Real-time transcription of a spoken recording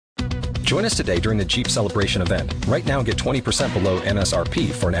Join us today during the Jeep Celebration event. Right now, get 20% below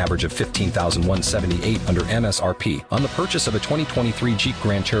MSRP for an average of $15,178 under MSRP on the purchase of a 2023 Jeep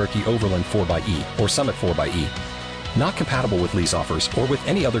Grand Cherokee Overland 4xE or Summit 4xE. Not compatible with lease offers or with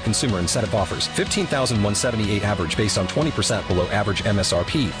any other consumer incentive offers. $15,178 average based on 20% below average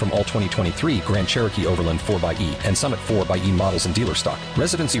MSRP from all 2023 Grand Cherokee Overland 4xE and Summit 4xE models in dealer stock.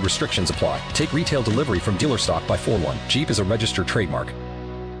 Residency restrictions apply. Take retail delivery from dealer stock by 4/1. Jeep is a registered trademark.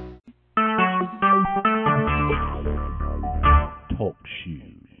 Talk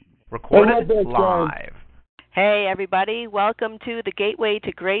shoes. Recorded live. Hey, everybody. Welcome to the Gateway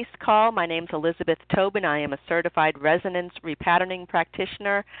to Grace call. My name's Elizabeth Tobin. I am a certified resonance repatterning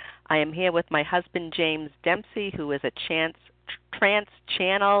practitioner. I am here with my husband, James Dempsey, who is a trance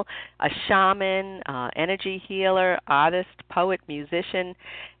channel, a shaman, energy healer, artist, poet, musician.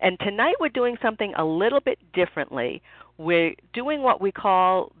 And tonight we're doing something a little bit differently. We're doing what we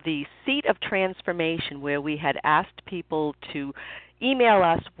call the Seat of Transformation, where we had asked people to email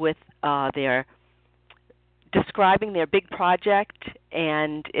us with their describing their big project,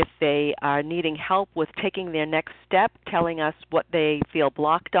 and if they are needing help with taking their next step, telling us what they feel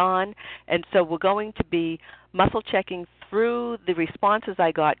blocked on. And so we're going to be muscle checking through the responses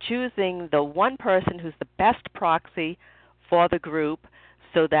I got, choosing the one person who's the best proxy for the group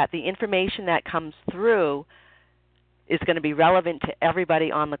so that the information that comes through is going to be relevant to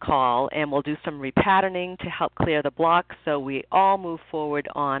everybody on the call, and we'll do some repatterning to help clear the blocks so we all move forward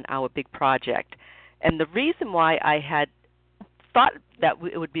on our big project. And the reason why I had thought that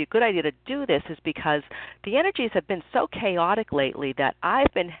it would be a good idea to do this is because the energies have been so chaotic lately that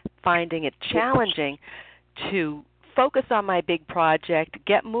I've been finding it challenging to focus on my big project,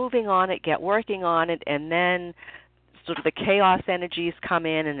 get moving on it, get working on it, and then sort of the chaos energies come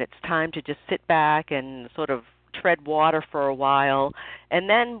in and it's time to just sit back and sort of tread water for a while. And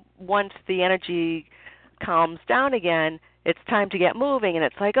then once the energy calms down again, it's time to get moving, and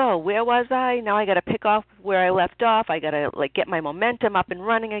it's like, oh, where was I? Now I got to pick off where I left off. I got to get my momentum up and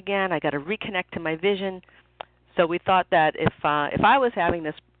running again. I got to reconnect to my vision. So we thought that if I was having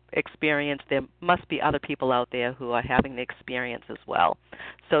this experience, there must be other people out there who are having the experience as well.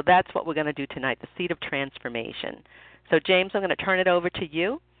 So that's what we're going to do tonight, the Seat of Transformation. So James, I'm going to turn it over to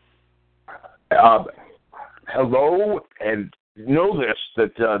you. Hello, and know this,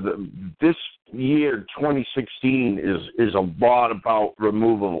 that this year 2016 is a lot about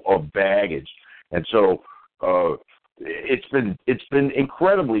removal of baggage, and so it's been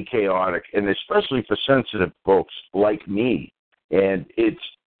incredibly chaotic, and especially for sensitive folks like me. And it's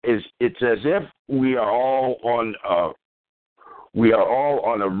as if we are all on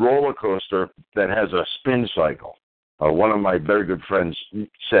a roller coaster that has a spin cycle. One of my very good friends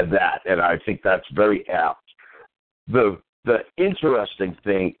said that, and I think that's very apt. The interesting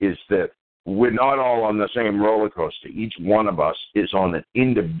thing is that we're not all on the same roller coaster. Each one of us is on an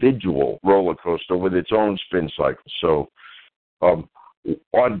individual roller coaster with its own spin cycle. So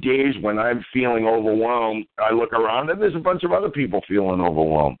on days when I'm feeling overwhelmed, I look around and there's a bunch of other people feeling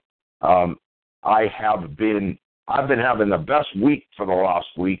overwhelmed. I've been having the best week for the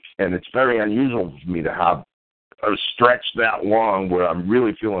last week, and it's very unusual for me to have a stretch that long where I'm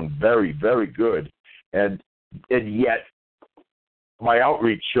really feeling very, very good. And yet my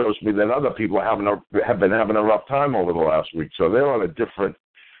outreach shows me that other people have been having a rough time over the last week. So they're on a different,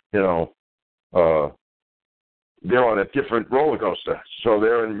 they're on a different roller coaster. So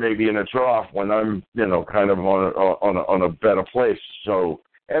they're maybe in a trough when I'm, kind of on a better place. So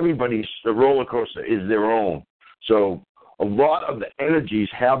everybody's, the roller coaster is their own. So a lot of the energies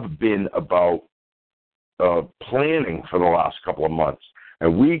have been about planning for the last couple of months.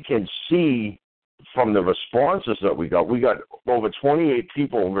 And we can see from the responses that we got over 28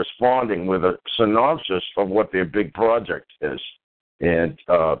 people responding with a synopsis of what their big project is. And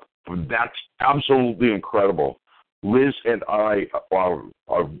that's absolutely incredible. Liz and I are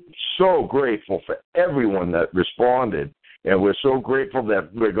so grateful for everyone that responded, and we're so grateful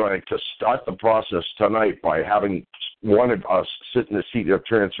that we're going to start the process tonight by having one of us sit in the seat of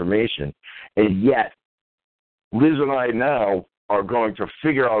transformation. And yet, Liz and I now are going to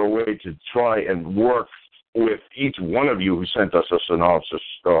figure out a way to try and work with each one of you who sent us a synopsis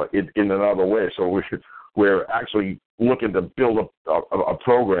in another way. So we're actually looking to build a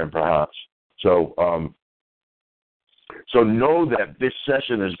program, perhaps. So know that this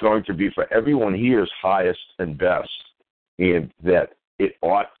session is going to be for everyone here's highest and best, and that it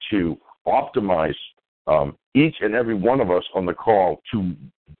ought to optimize each and every one of us on the call to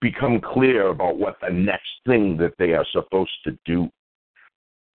become clear about what the next thing that they are supposed to do,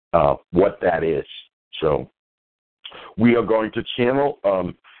 what that is. So we are going to channel.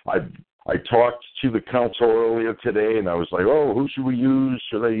 I talked to the council earlier today, and I was like, oh, who should we use?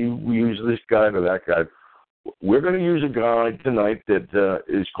 Should we use this guy or that guy? We're going to use a guy tonight that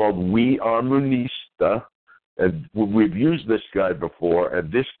is called We Are Munista. And we've used this guide before,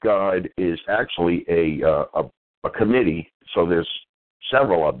 and this guide is actually a committee. So there's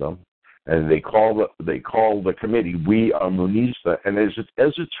several of them, and they call the committee We Are Munista. And as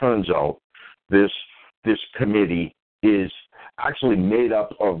it turns out, this committee is actually made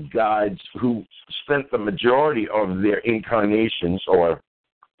up of guides who spent the majority of their incarnations, or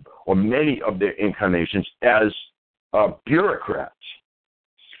many of their incarnations, as bureaucrats.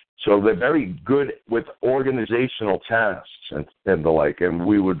 So they're very good with organizational tasks and the like, and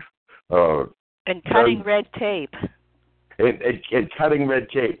we would and cutting red tape. And cutting red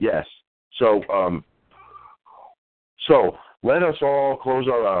tape, yes. So let us all close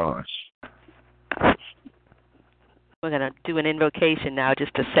our eyes. We're going to do an invocation now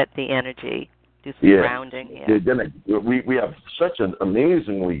just to set the energy, do some grounding. Yeah. We have such an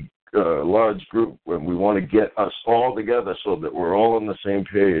amazingly large group, and we want to get us all together so that we're all on the same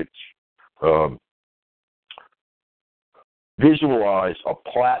page. Visualize a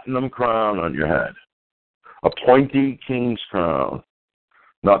platinum crown on your head, a pointy king's crown,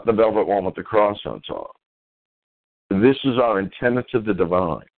 not the velvet one with the cross on top. This is our antenna to the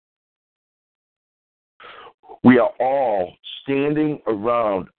divine. We are all standing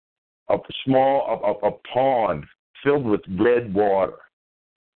around a pond filled with red water.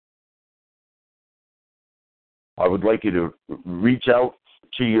 I would like you to reach out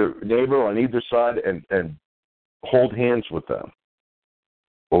to your neighbor on either side and hold hands with them.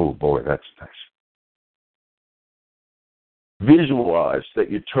 Oh, boy, that's nice. Visualize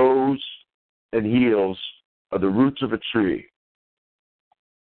that your toes and heels are the roots of a tree.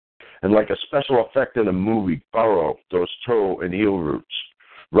 And like a special effect in a movie, burrow those toe and heel roots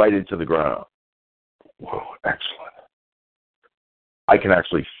right into the ground. Whoa, excellent. I can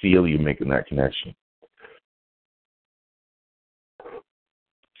actually feel you making that connection.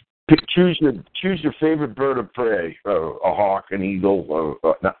 Choose your favorite bird of prey, a hawk, an eagle,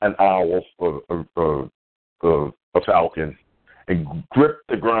 an owl, a falcon, and grip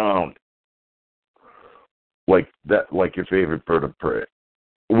the ground like that, like your favorite bird of prey,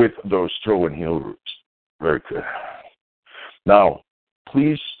 with those toe and heel roots. Very good. Now,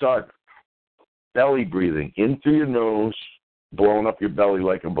 please start belly breathing in through your nose, blowing up your belly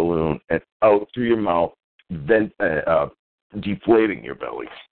like a balloon, and out through your mouth, then deflating your belly,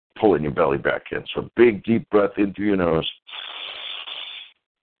 pulling your belly back in. So big, deep breath in through your nose,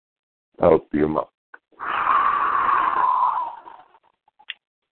 out through your mouth.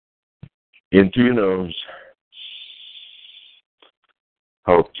 In through your nose,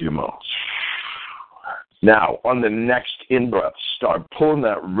 out through your mouth. Now, on the next in-breath, start pulling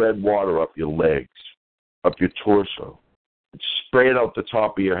that red water up your legs, up your torso. Spray it out the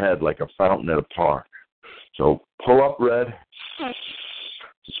top of your head like a fountain at a park. So pull up red,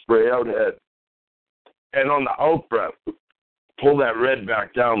 spray out head. And on the out-breath, pull that red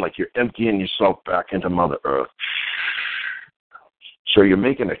back down like you're emptying yourself back into Mother Earth. So you're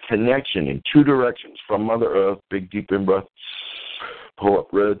making a connection in two directions from Mother Earth, big deep in-breath. Pull up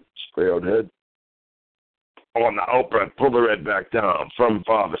red, spray out head. On the out-breath, pull the red back down from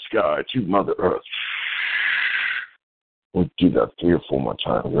Father Sky to Mother Earth. We'll do that 3 or 4 more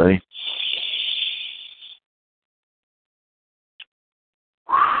times. Ready?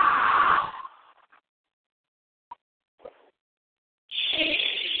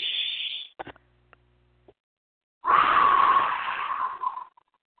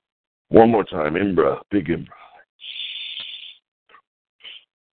 One more time. In-breath, big in-breath.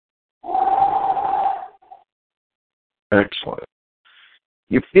 Excellent.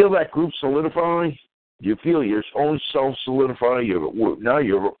 You feel that group solidify? You feel your own self solidify? Now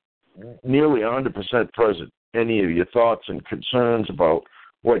you're nearly 100% present. Any of your thoughts and concerns about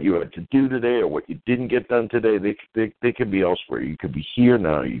what you had to do today or what you didn't get done today, they could be elsewhere. You could be here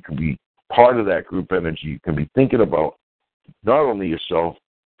now. You could be part of that group energy. You can be thinking about not only yourself,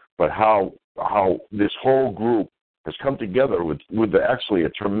 but how this whole group has come together with actually a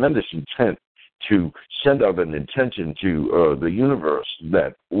tremendous intent to send out an intention to the universe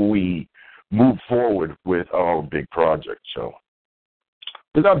that we move forward with our big project. So,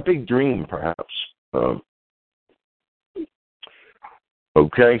 with our big dream, perhaps.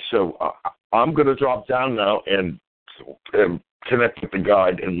 Okay, so I'm going to drop down now and connect with the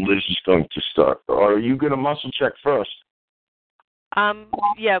guide, and Liz is going to start. Are you going to muscle check first?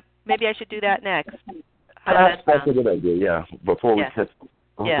 Yeah, maybe I should do that next. That's a good idea, yeah, before we hook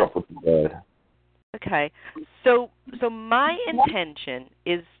up with the guide. Okay. So my intention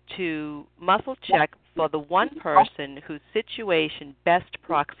is to muscle check for the one person whose situation best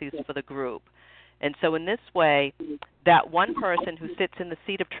proxies for the group. And so in this way, that one person who sits in the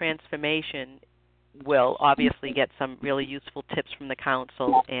seat of transformation will obviously get some really useful tips from the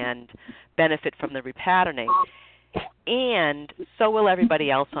council and benefit from the repatterning. And so will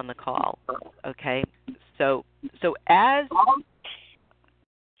everybody else on the call. Okay? So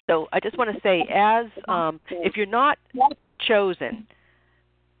I just want to say, if you're not chosen,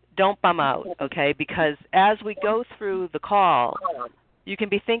 don't bum out, okay? Because as we go through the call, you can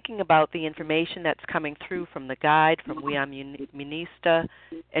be thinking about the information that's coming through from the guide, from We Are Munista,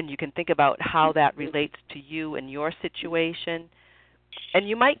 and you can think about how that relates to you and your situation. And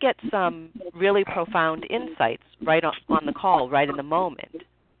you might get some really profound insights right on the call, right in the moment.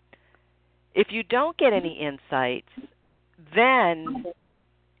 If you don't get any insights, then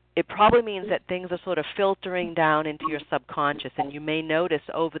it probably means that things are sort of filtering down into your subconscious, and you may notice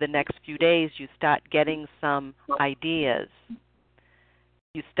over the next few days you start getting some ideas.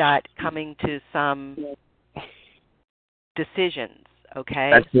 You start coming to some decisions, okay?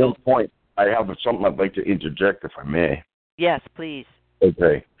 That's the point. I have something I'd like to interject, if I may. Yes, please.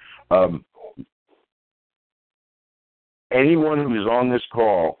 Okay. Anyone who's on this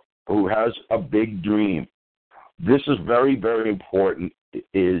call who has a big dream, this is very, very important,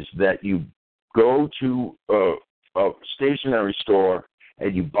 is that you go to a stationery store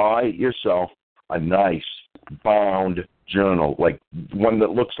and you buy yourself a nice bound journal, like one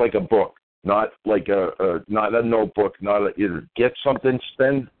that looks like a book, not like not a notebook, get something,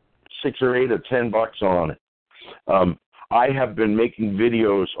 spend $6 or $8 or $10 on it. I have been making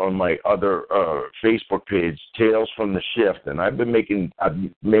videos on my other Facebook page, Tales from the Shift, and I've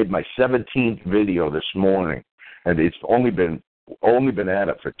made my 17th video this morning, and it's only been at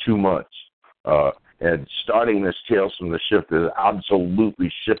it for 2 months. And starting this Tales from the Shift has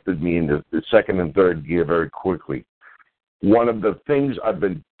absolutely shifted me into the second and third gear very quickly. One of the things I've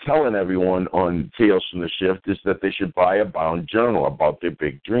been telling everyone on Tales from the Shift is that they should buy a bound journal about their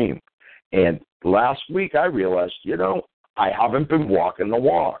big dream. And last week I realized, I haven't been walking the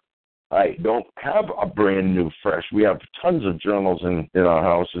walk. I don't have a brand new, fresh. We have tons of journals in our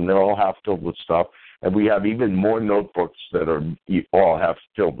house, and they're all half filled with stuff. And we have even more notebooks that are all half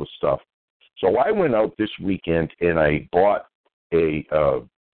filled with stuff. So I went out this weekend and I bought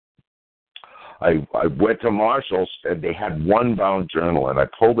I went to Marshall's and they had one bound journal, and I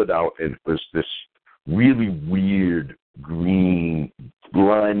pulled it out, and it was this really weird green,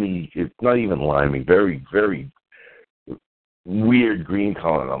 limey, it's not even limey, very, very weird green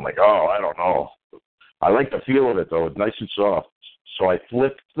color. And I'm like, I don't know. I like the feel of it, though. It's nice and soft. So I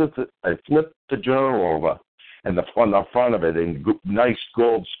flipped the journal over, and on the front of it, in nice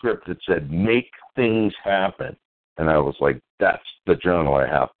gold script, it said, "Make things happen." And I was like, that's the journal I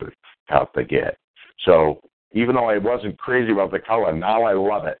have to get. So even though I wasn't crazy about the color, now I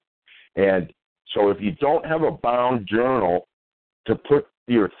love it. And so if you don't have a bound journal to put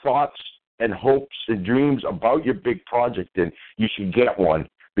your thoughts and hopes and dreams about your big project in, you should get one,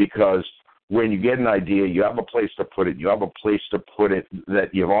 because when you get an idea, you have a place to put it. You have a place to put it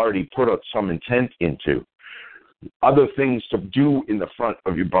that you've already put out some intent into. Other things to do in the front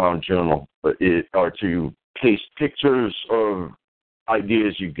of your bound journal are to paste pictures of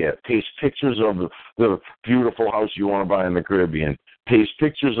ideas you get, paste pictures of the beautiful house you want to buy in the Caribbean, paste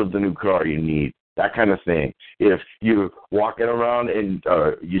pictures of the new car you need, that kind of thing. If you're walking around and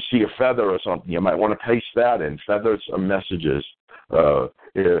you see a feather or something, you might want to paste that in, feathers or messages,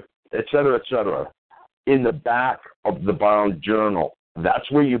 et cetera, et cetera. In the back of the bound journal,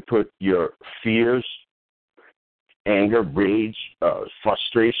 that's where you put your fears, anger, rage,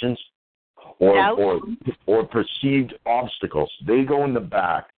 frustrations, or perceived obstacles. They go in the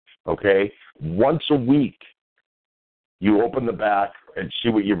back, okay? Once a week, you open the back and see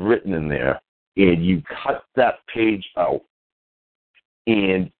what you've written in there, and you cut that page out,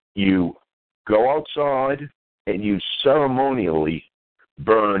 and you go outside and you ceremonially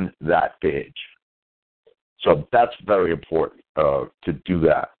burn that page. So that's very important to do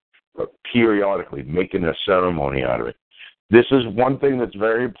that periodically, making a ceremony out of it. This is one thing that's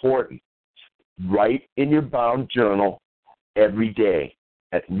very important. Write in your bound journal every day,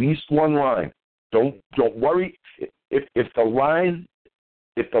 at least one line. Don't worry if the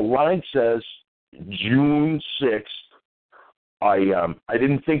line says June 6th. I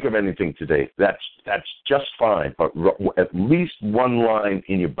didn't think of anything today. That's just fine. But at least one line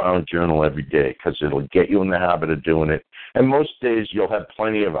in your bound journal every day, because it'll get you in the habit of doing it. And most days you'll have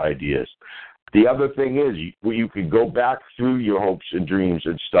plenty of ideas. The other thing is you can go back through your hopes and dreams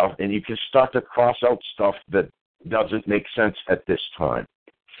and stuff, and you can start to cross out stuff that doesn't make sense at this time.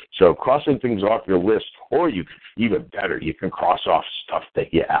 So crossing things off your list, or you even better, you can cross off stuff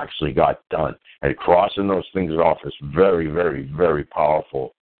that you actually got done. And crossing those things off is very, very, very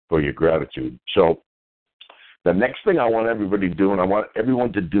powerful for your gratitude. So the next thing I want everybody to do, and I want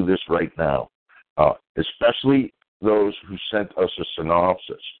everyone to do this right now, especially those who sent us a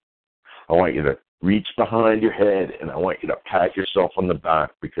synopsis, I want you to reach behind your head, and I want you to pat yourself on the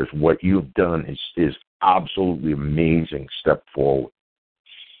back, because what you've done is absolutely amazing step forward.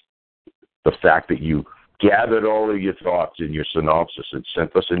 The fact that you gathered all of your thoughts in your synopsis and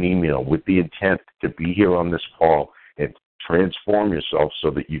sent us an email with the intent to be here on this call and transform yourself so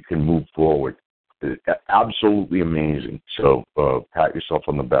that you can move forward. Absolutely amazing. So pat yourself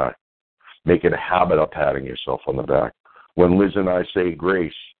on the back. Make it a habit of patting yourself on the back. When Liz and I say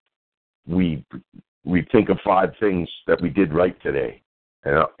grace, we think of 5 things that we did right today.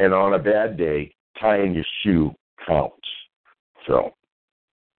 And on a bad day, tying your shoe counts. So.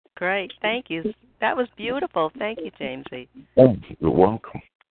 Great. Thank you. That was beautiful. Thank you, Jamesy. Oh, you're welcome.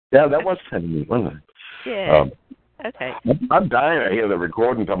 Yeah, that was kind of neat, wasn't it? Yeah. Okay. I'm dying to hear the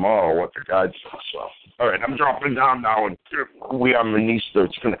recording tomorrow, what the guys said. So, all right, I'm dropping down now, and we are Minister.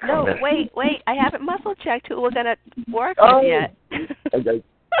 It's going to come in. No, wait. I haven't muscle checked who we're going to work with yet. Okay.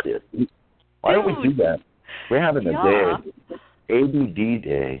 Why don't we do that? We're having a day, ADD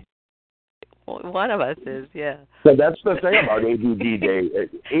day. One of us is, yeah. So that's the thing about ADD day.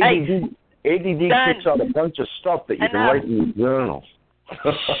 ADD kicks out a bunch of stuff that you can write in your journal.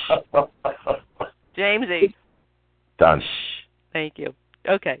 Jamesy. Done. Thank you.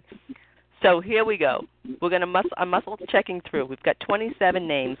 Okay. So here we go. We're going to I'm muscle checking through. We've got 27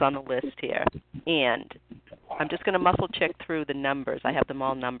 names on the list here. And I'm just going to muscle check through the numbers. I have them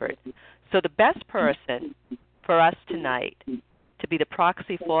all numbered. So the best person for us tonight to be the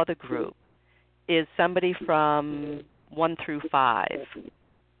proxy for the group is somebody from 1 through 5,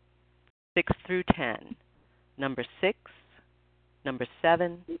 6 through 10, number 6, number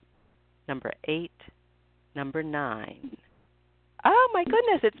 7, number 8, number 9. Oh, my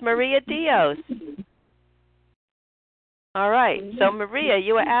goodness, it's Maria Dios. All right, so Maria,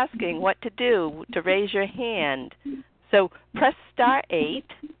 you were asking what to do to raise your hand. So press star 8.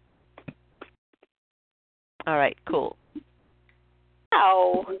 All right, cool.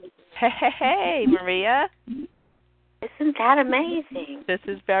 Oh. Hey, Maria. Isn't that amazing? This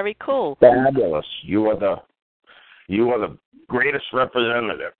is very cool. Fabulous. You are the greatest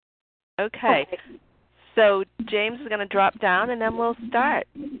representative. Okay. So James is going to drop down, and then we'll start.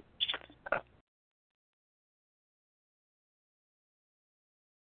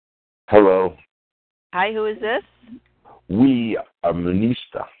 Hello. Hi, who is this? We are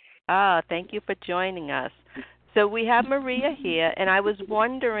Minister. Ah, thank you for joining us. So we have Maria here, and I was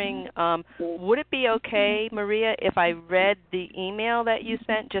wondering, would it be okay, Maria, if I read the email that you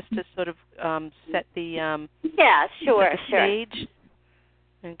sent just to sort of set the yeah, sure, stage?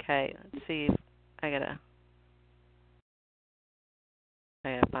 Okay, let's see. I gotta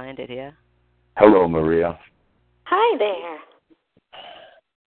find it here. Hello, Maria. Hi there.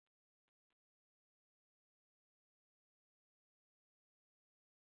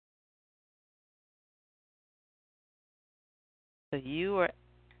 So you were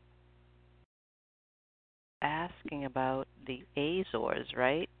asking about the Azores,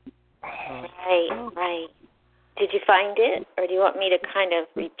 right? Right. Did you find it, or do you want me to kind of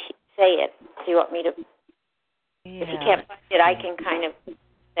say it? Do you want me to? Yeah. If you can't find it, I can kind of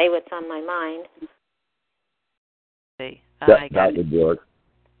say what's on my mind. See, that would work.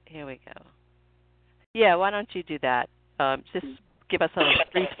 Here we go. Yeah, why don't you do that? Just give us a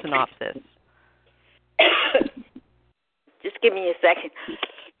brief synopsis. Just give me a second.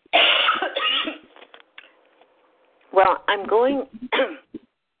 Well, I'm going to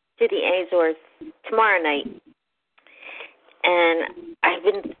the Azores tomorrow night, and I've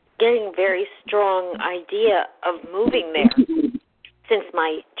been getting a very strong idea of moving there since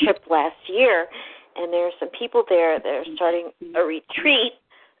my trip last year, and there are some people there that are starting a retreat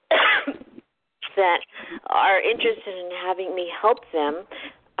that are interested in having me help them.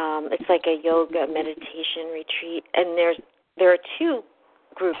 It's like a yoga meditation retreat, and there are 2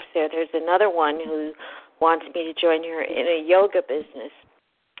 groups there. There's another one who wants me to join her in a yoga business.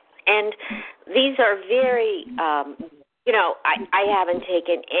 And these are very, I haven't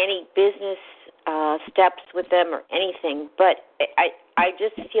taken any business steps with them or anything, but I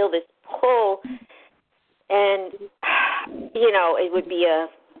just feel this pull, and, it would be a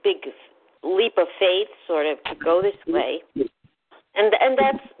big leap of faith sort of to go this way. And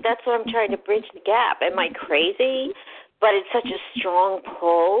that's what I'm trying to bridge the gap. Am I crazy? But it's such a strong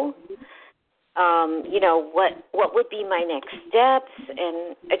pull. What would be my next steps?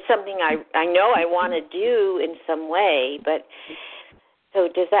 And it's something I know I want to do in some way. But so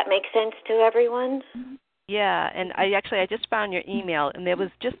does that make sense to everyone? Yeah, and I just found your email, and there was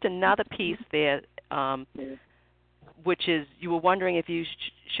just another piece there, which is you were wondering if you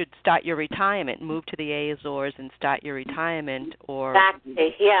should start your retirement, move to the Azores and start your retirement, or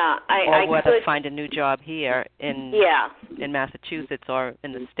exactly, yeah, or whether to find a new job here in Massachusetts or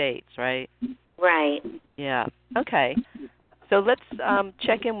in the States, right? Right. Yeah. Okay. So let's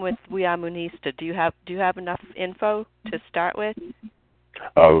check in with We Are Munista. Do you have enough info to start with?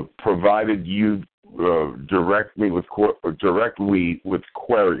 Provided you directly with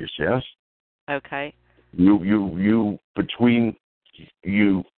queries, yes. Okay. You between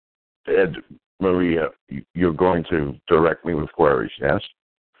you and Maria, you're going to direct me with queries, yes.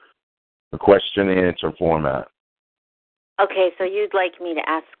 The question and answer format. Okay, so you'd like me to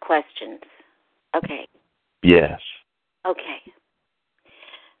ask questions. Okay. Yes. Okay.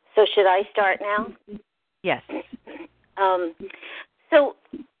 So should I start now? Yes. So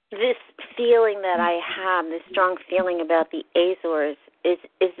this feeling that I have, this strong feeling about the Azores, is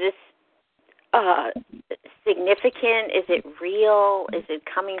this significant? Is it real? Is it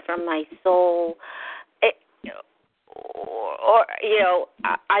coming from my soul?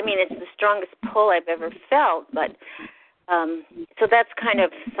 It's the strongest pull I've ever felt, but so that's kind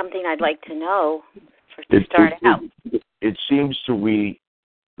of something I'd like to know to start out. It seems to me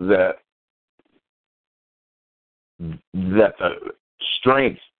that the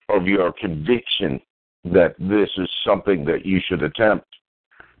strength of your conviction that this is something that you should attempt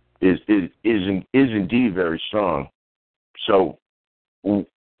is indeed very strong. So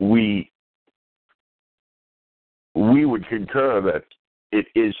we would concur that it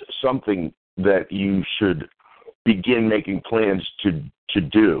is something that you should begin making plans to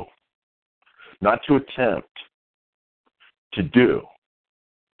do, not to attempt, to do.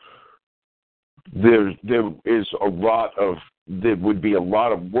 There would be a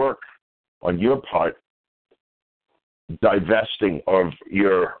lot of work on your part divesting of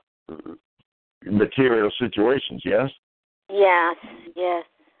your material situations, yes? Yes.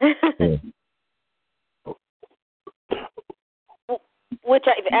 Which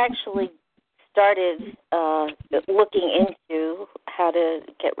I've actually started looking into how to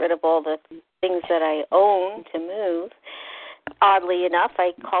get rid of all the things that I own to move. Oddly enough,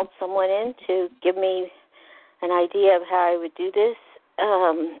 I called someone in to give me an idea of how I would do this.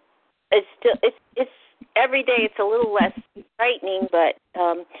 It's every day it's a little less frightening, but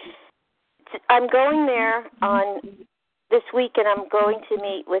I'm going there on this week, and I'm going to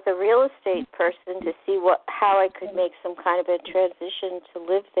meet with a real estate person to see how I could make some kind of a transition to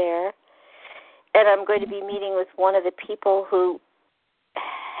live there. And I'm going to be meeting with one of the people who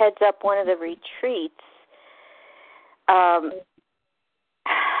heads up one of the retreats.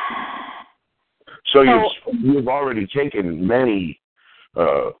 So you've already taken many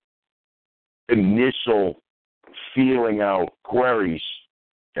initial feeling out queries,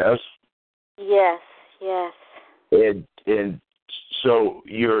 yes? Yes. And so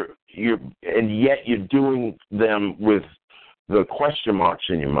and yet you're doing them with the question marks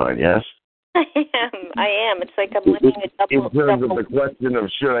in your mind, yes? I am. It's like I'm living a double. In terms of the question of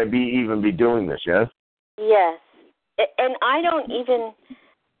should I even be doing this, yes? Yes. And I don't even,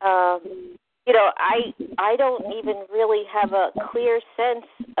 I don't even really have a clear sense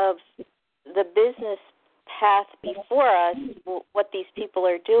of the business path before us, what these people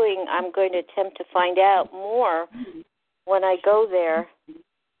are doing. I'm going to attempt to find out more when I go there.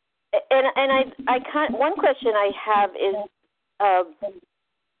 And one question I have is,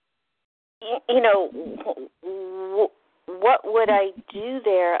 what would I do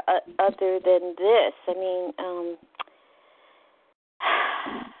there other than this? I mean,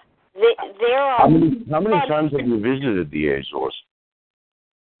 there are. How many times have you visited the Azores?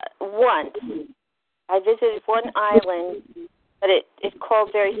 Once. I visited one island, but it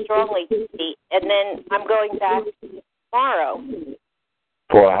called very strongly to me. And then I'm going back tomorrow.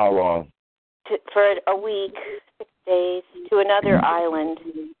 For how long? For a week, 6 days, to another island.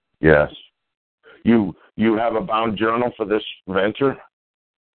 Yes. You have a bound journal for this venture?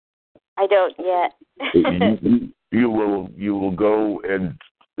 I don't yet. You will go and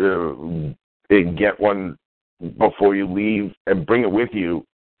get one before you leave and bring it with you.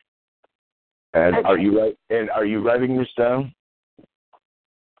 And okay. Are you writing this down?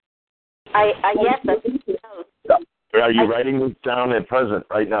 Yes. Are you writing this down at present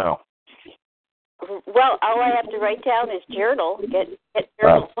right now? Well, all I have to write down is journal. Get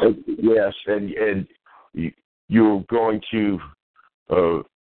journal. Yes, and you're going to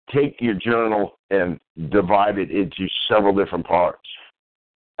take your journal and divide it into several different parts.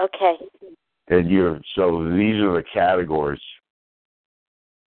 Okay. And so these are the categories.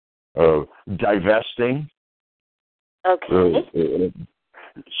 Divesting. Okay.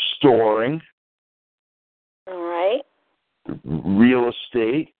 Storing. All right. Real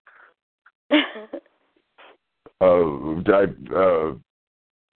estate.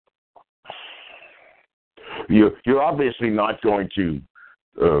 You're obviously not going to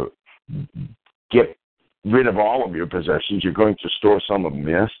get rid of all of your possessions. You're going to store some of them,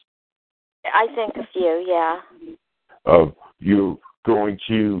 yes? I think a few, yeah. You're going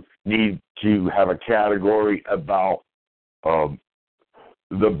to need to have a category about the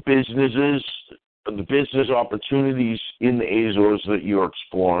business opportunities in the Azores that you're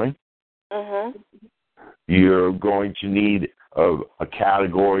exploring. Mm-hmm. You're going to need a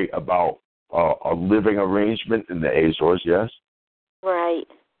category about a living arrangement in the Azores, yes? Right.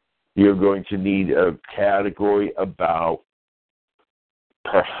 You're going to need a category about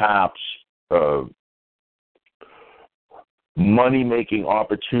perhaps money-making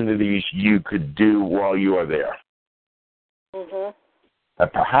opportunities you could do while you are there. Mm-hmm.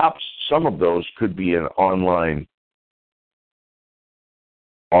 And perhaps some of those could be an online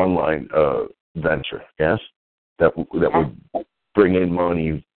venture, yes? That would bring in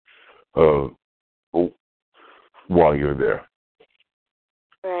money while you're there.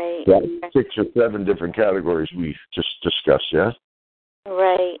 Right. That's 6 or 7 different categories we just discussed, yes?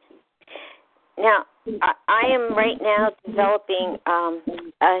 Right. Now, I am right now developing a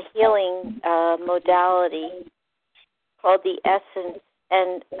healing modality called the Essence,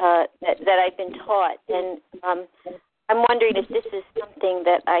 and that I've been taught. And I'm wondering if this is something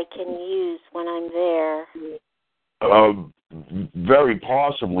that I can use when I'm there. Very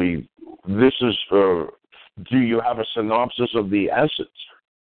possibly. This is. Do you have a synopsis of the Essence?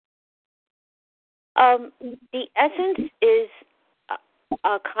 The Essence is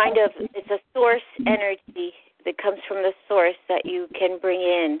a kind of, it's a source energy that comes from the source that you can bring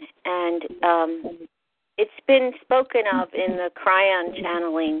in, and it's been spoken of in the Cryon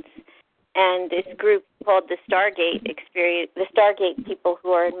channelings, and this group called the Stargate Experience, the Stargate people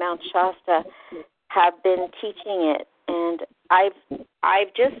who are in Mount Shasta have been teaching it, and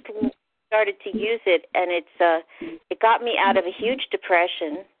I've just started to use it, and it got me out of a huge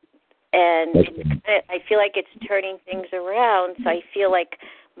depression. And I feel like it's turning things around, so I feel like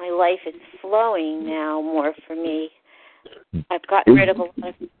my life is flowing now more for me. I've gotten rid of a lot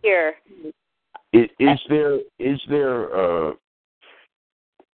of fear. Is there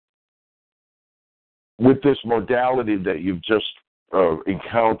with this modality that you've just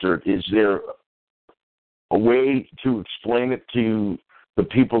encountered, is there a way to explain it to the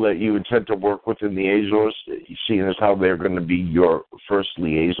people that you intend to work with in the Azores, seeing as how they're going to be your first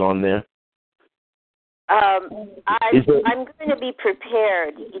liaison there? I'm going to be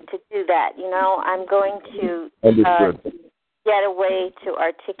prepared to do that. You know, I'm going to get a way to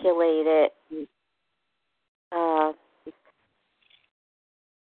articulate it.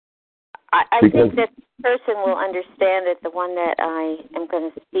 I think that the person will understand it, the one that I am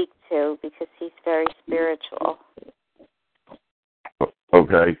going to speak to, because he's very spiritual.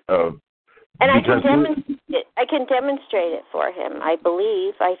 Okay. And I can demonstrate it for him, I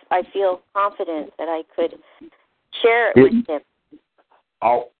believe. I feel confident that I could share it with him.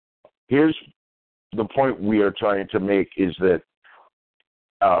 Here's the point we are trying to make, is that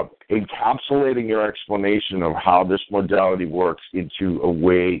encapsulating your explanation of how this modality works into a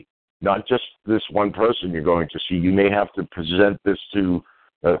way, not just this one person you're going to see. You may have to present this to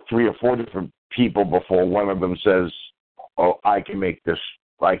 3 or 4 different people before one of them says, "Oh, I can make this.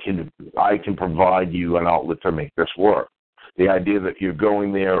 I can provide you an outlet to make this work." The idea that you're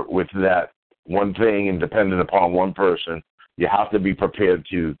going there with that one thing and dependent upon one person, you have to be prepared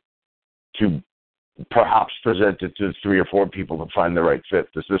to perhaps present it to 3 or 4 people to find the right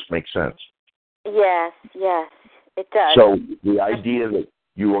fit. Does this make sense? Yes, it does. So the idea that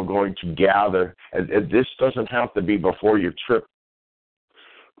you are going to gather, and this doesn't have to be before your trip,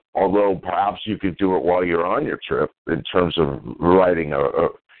 although perhaps you could do it while you're on your trip in terms of writing a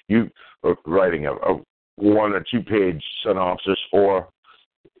 1 or 2 page synopsis, or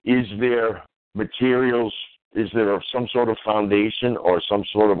is there materials, is there some sort of foundation or some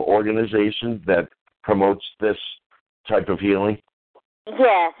sort of organization that promotes this type of healing?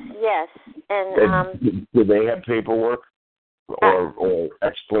 Yes. And do they have paperwork or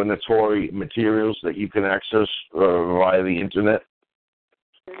explanatory materials that you can access via the internet?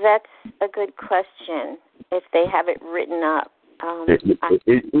 That's a good question, if they have it written up.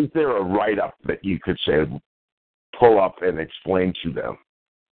 Is there a write-up that you could say, pull up and explain to them?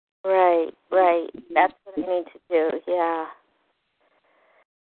 Right. That's what I need to do, yeah.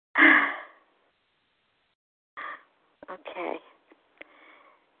 Okay.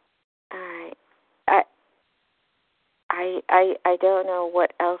 All right. I don't know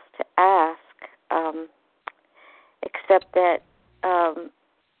what else to ask, except that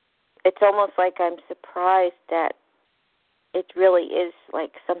it's almost like I'm surprised that it really is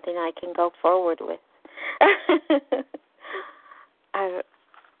like something I can go forward with.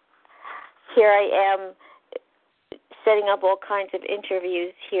 Here I am setting up all kinds of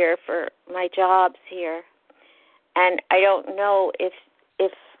interviews here for my jobs here, and I don't know if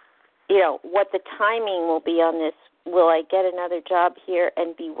what the timing will be on this. Will I get another job here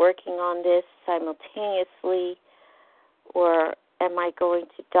and be working on this simultaneously, or am I going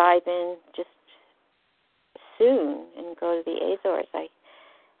to dive in just soon and go to the Azores?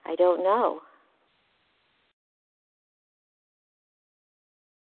 I don't know.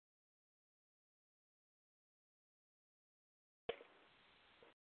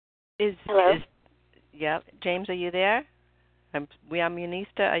 Hello? James, are you there? We are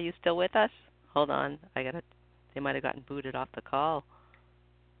Munista. Are you still with us? Hold on. They might have gotten booted off the call.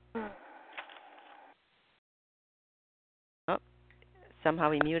 Oh,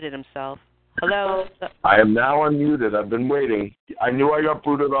 somehow he muted himself. Hello? I am now unmuted. I've been waiting. I knew I got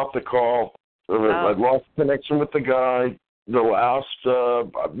booted off the call. I lost connection with the guy. The last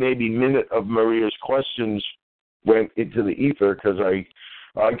maybe minute of Maria's questions went into the ether because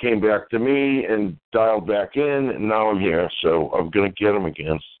I came back to me and dialed back in, and now I'm here. So I'm going to get him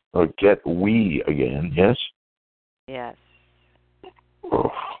again. Or get we again, yes? Yes.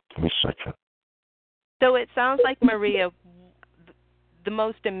 Oh, give me a second. So it sounds like, Maria, the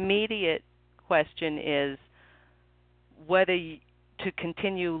most immediate question is whether to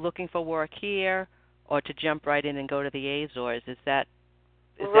continue looking for work here or to jump right in and go to the Azores. Is that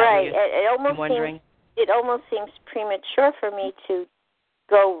right? It almost seems premature for me to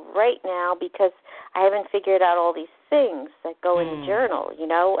go right now because I haven't figured out all these things that go in the journal,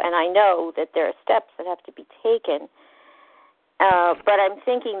 and I know that there are steps that have to be taken. But I'm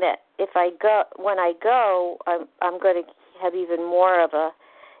thinking that when I go, I'm going to have even more of a,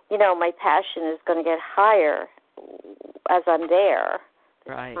 my passion is going to get higher as I'm there.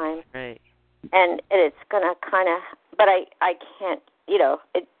 Right. And it's going to kind of, but I can't,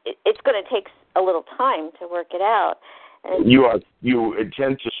 it's going to take a little time to work it out. And you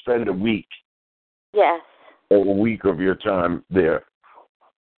intend to spend a week. Yes. A week of your time there.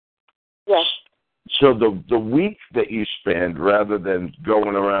 Yes. So the week that you spend, rather than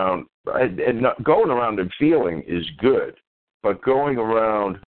going around and not going around and feeling is good, but going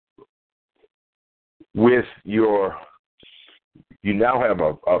around with you now have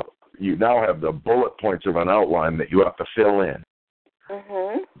the bullet points of an outline that you have to fill in.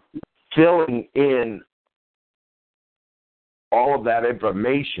 Mm-hmm. Filling in all of that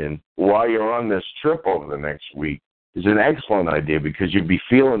information while you're on this trip over the next week is an excellent idea because you'd be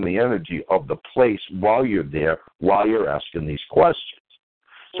feeling the energy of the place while you're there, while you're asking these questions.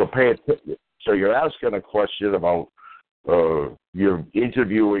 So pay attention. So you're asking a question about you're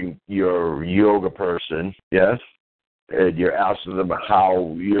interviewing your yoga person, yes, and you're asking them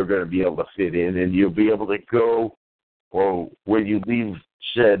how you're going to be able to fit in, and you'll be able to go, or when you leave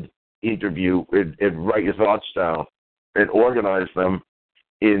said interview, and write your thoughts down and organize them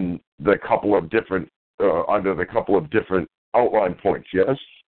in the couple of different under the couple of different outline points, yes?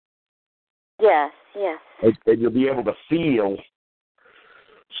 Yes. And you'll be able to feel.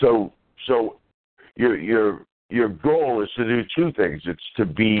 So your goal is to do two things. It's to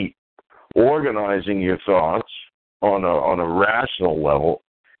be organizing your thoughts on a rational level,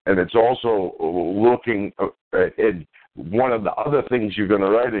 and it's also looking at one of the other things you're going to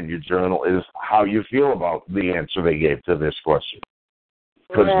write in your journal is how you feel about the answer they gave to this question.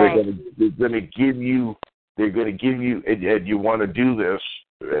 Because they're going to give you, and you want to do this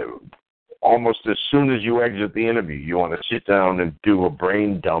almost as soon as you exit the interview. You want to sit down and do a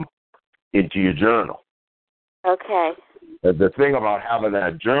brain dump into your journal. Okay. The thing about having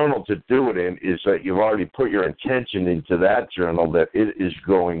that journal to do it in is that you've already put your intention into that journal that it is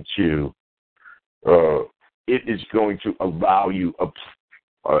going to allow you a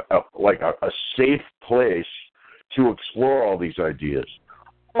safe place to explore all these ideas.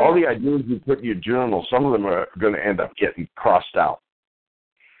 All the ideas you put in your journal, some of them are going to end up getting crossed out.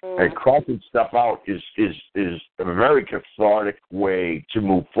 And crossing stuff out is a very cathartic way to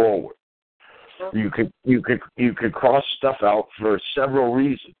move forward. You could cross stuff out for several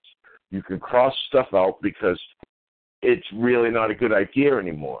reasons. You can cross stuff out because it's really not a good idea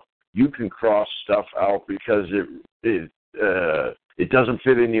anymore. You can cross stuff out because it doesn't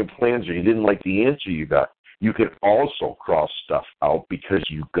fit in your plans or you didn't like the answer you got. You can also cross stuff out because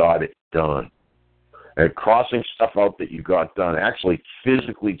you got it done. And crossing stuff out that you got done, actually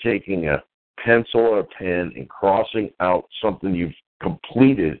physically taking a pencil or a pen and crossing out something you've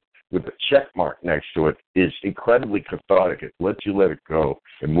completed with a check mark next to it is incredibly cathartic. It lets you let it go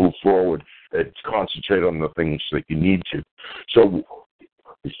and move forward and concentrate on the things that you need to.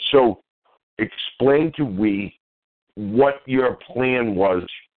 So explain to we what your plan was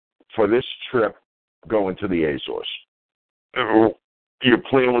for this trip going to the Azores. Your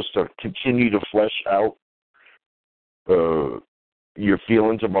plan was to continue to flesh out your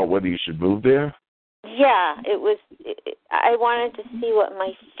feelings about whether you should move there? Yeah, I wanted to see what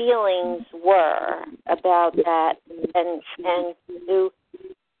my feelings were about that, and to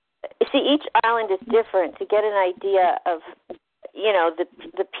see each island is different, to get an idea of,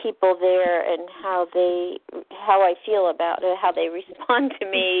 the people there and how I feel about it, how they respond to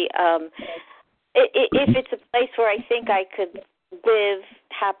me. If it's a place where I think I could live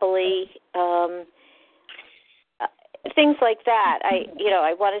happily, things like that.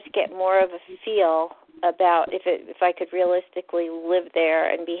 I wanted to get more of a feel about if I could realistically live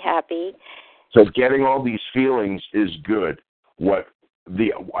there and be happy. So getting all these feelings is good.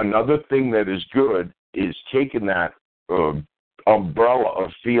 Another thing that is good is taking that umbrella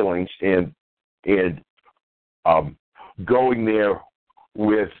of feelings and going there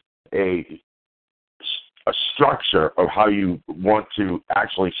with a structure of how you want to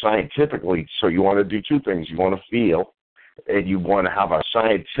actually scientifically. So you want to do two things. You want to feel, and you want to have a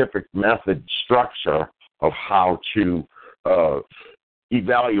scientific method structure of how to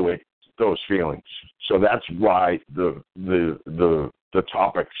evaluate those feelings. So that's why the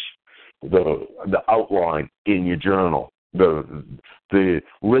topics, the outline in your journal, the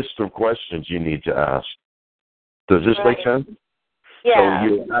list of questions you need to ask. Does this make sense? Yeah. So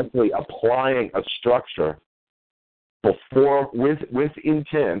you're actually applying a structure before with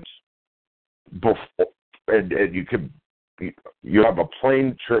intent. Before, and you have a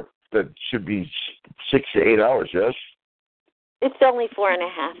plane trip that should be 6 to 8 hours. Yes. It's only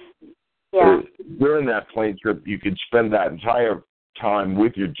 4.5. Yeah. During that plane trip, you could spend that entire time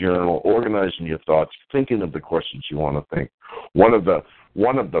with your journal, organizing your thoughts, thinking of the questions you want to think. One of the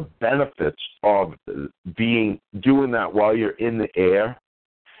benefits of doing that while you're in the air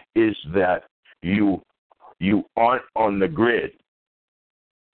is that you aren't on the grid.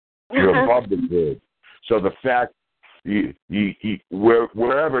 You're above the grid. So the fact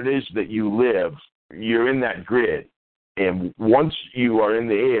wherever it is that you live, you're in that grid. And once you are in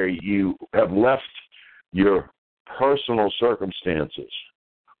the air, you have left your personal circumstances.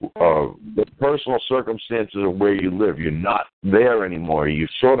 The personal circumstances of where you live, you're not there anymore. You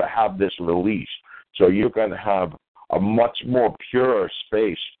sort of have this release. So you're going to have a much more pure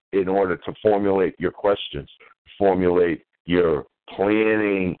space in order to formulate your questions, formulate your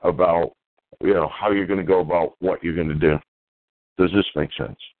planning about, how you're going to go about what you're going to do. Does this make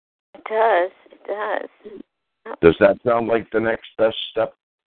sense? It does. It does. Does that sound like the next best step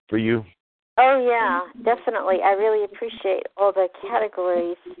for you? Oh, yeah, definitely. I really appreciate all the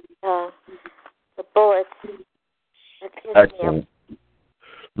categories, the bullets. Excellent.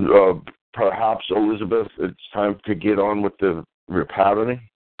 Perhaps, Elizabeth, it's time to get on with the repatterning?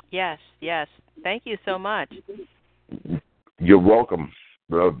 Yes. Thank you so much. You're welcome.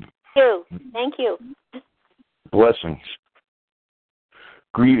 Thank you. Blessings.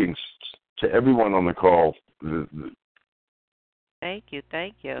 Greetings to everyone on the call. Thank you.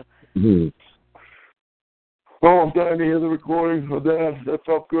 Mm-hmm. Well, I'm glad to hear the recording of that. That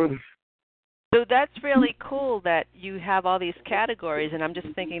felt good. So that's really cool that you have all these categories, and I'm just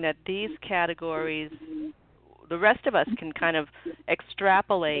thinking that these categories, the rest of us can kind of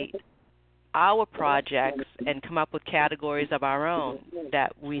extrapolate our projects and come up with categories of our own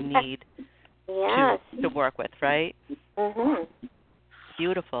that we need to work with, right? Mm-hmm.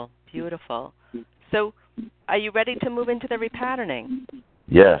 Beautiful. So are you ready to move into the repatterning?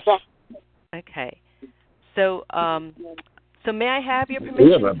 Yes. Okay. So may I have your permission?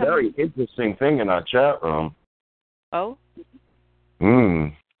 We have a very interesting thing in our chat room. Oh?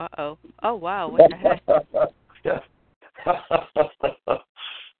 Uh-oh. Oh, wow. What the heck?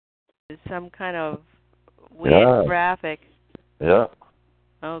 It's some kind of weird graphic. Yeah.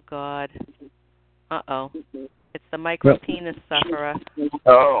 Oh, God. Uh-oh. It's the micro-penis sufferer.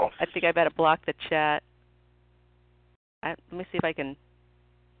 Oh. I think I better block the chat. Let me see if I can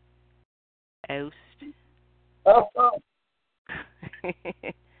oust.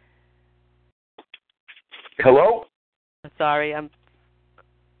 Hello? Sorry, I'm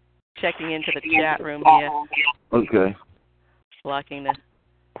checking into the chat room here. Okay. Blocking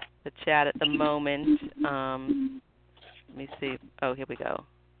the chat at the moment. Let me see. Oh, here we go.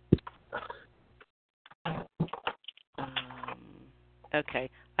 Okay.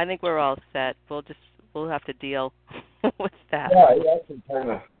 I think we're all set. We'll have to deal with that. Yeah, that's kind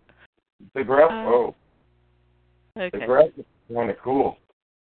of the graph. Okay. The graph is kind of cool.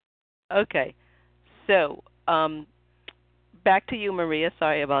 Okay. So, back to you, Maria.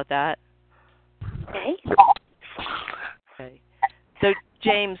 Sorry about that. Okay. Okay. So,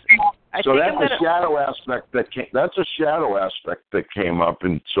 James, I so think that's I'm gonna... a shadow aspect that came up,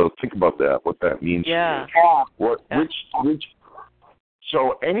 and so think about that. What that means. Yeah. Which.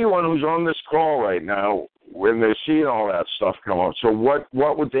 So anyone who's on this call right now, when they're seeing all that stuff come up, so what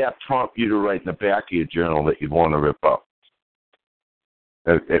would that prompt you to write in the back of your journal that you'd want to rip up?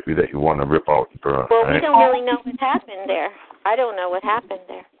 That you want to rip out and burn. Well, right? we don't really know what happened there. I don't know what happened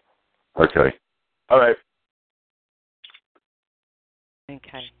there. Okay. All right.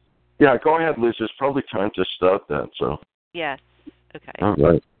 Okay. Yeah, go ahead, Liz. It's probably time to start that. So. Yes. Okay. All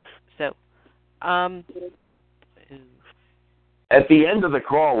right. So, at the end of the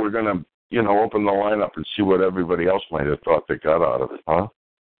call, we're gonna, open the lineup and see what everybody else might have thought they got out of it, huh?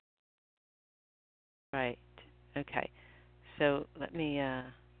 Right. Okay. So let me. I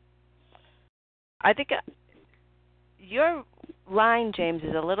think your line, James,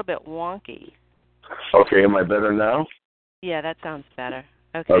 is a little bit wonky. Okay. Am I better now? Yeah, that sounds better.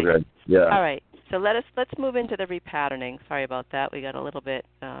 Okay. Okay. Yeah. All right. So let's move into the repatterning. Sorry about that. We got a little bit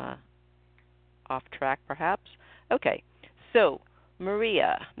off track, perhaps. Okay. So,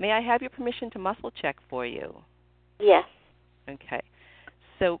 Maria, may I have your permission to muscle check for you? Yes. Okay.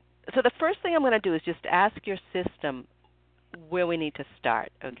 So the first thing I'm going to do is just ask your system where we need to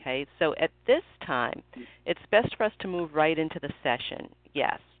start, okay? So at this time, it's best for us to move right into the session,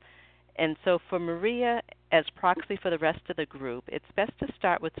 yes. And so for Maria, as proxy for the rest of the group, it's best to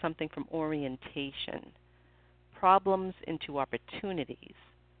start with something from orientation, problems into opportunities,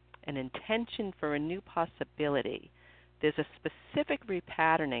 an intention for a new possibility. There's a specific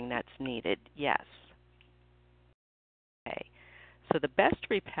repatterning that's needed, yes. Okay. So the best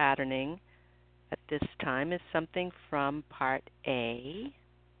repatterning at this time is something from Part A,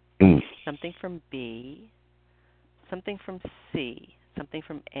 something from B, something from C, something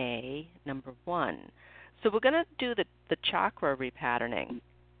from A, number 1. So we're going to do the chakra repatterning.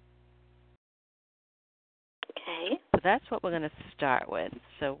 Okay. So that's what we're going to start with.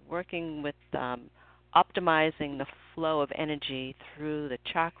 So working with optimizing the flow of energy through the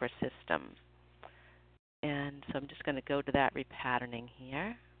chakra system. And so I'm just going to go to that repatterning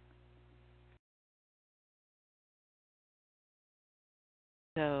here.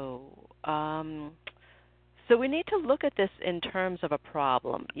 So we need to look at this in terms of a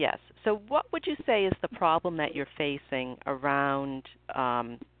problem, yes. So what would you say is the problem that you're facing around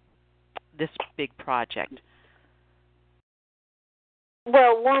this big project?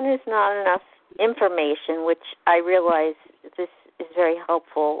 Well, one is not enough information, which I realize this is very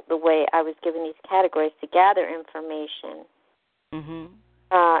helpful, the way I was given these categories to gather information. Mm-hmm.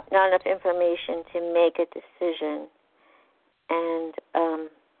 Not enough information to make a decision. And,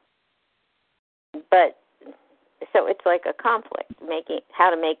 but, so it's like a conflict, how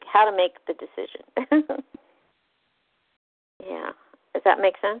to make the decision. Yeah. Does that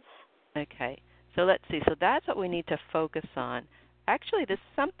make sense? Okay. So let's see. So that's what we need to focus on. Actually, there's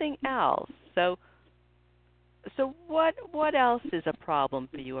something else. So what else is a problem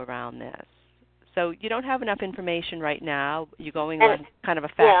for you around this? So you don't have enough information right now. You're going on kind of a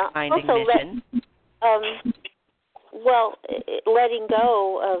fact-finding mission. Letting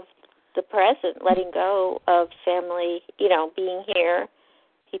go of the present, letting go of family, being here,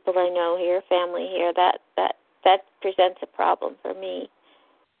 people I know here, family here, that presents a problem for me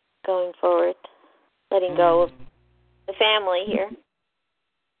going forward. Letting go of the family here.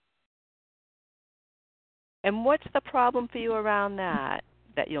 And what's the problem for you around that?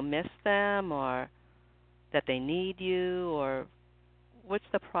 That you'll miss them, or that they need you, or what's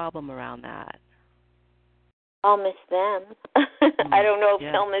the problem around that? I'll miss them. I don't know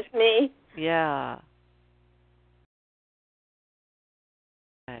if they'll miss me. Yeah.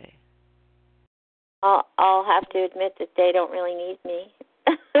 Okay. I'll have to admit that they don't really need me.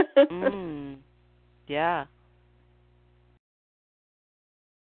 Yeah.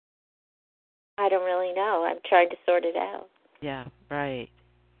 I don't really know. I'm trying to sort it out. Yeah, right.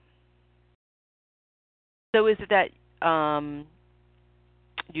 So is it that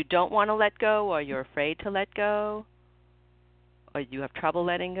you don't want to let go, or you're afraid to let go, or you have trouble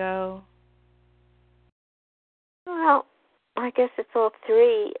letting go? Well, I guess it's all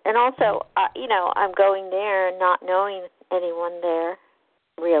three. And also, I'm going there not knowing anyone there,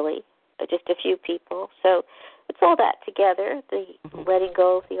 really, just a few people. So it's all that together, the letting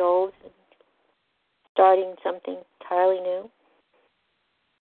go of the old and starting something entirely new.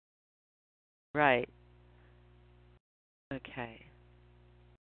 Right. Okay.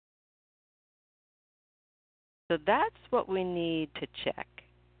 So that's what we need to check.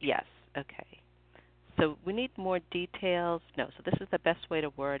 Yes. Okay. So we need more details. No, so this is the best way to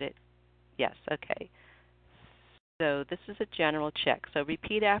word it. Yes. Okay. So this is a general check. So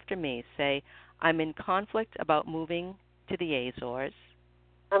repeat after me. Say, I'm in conflict about moving to the Azores.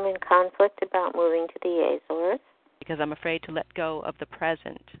 I'm in conflict about moving to the Azores. Because I'm afraid to let go of the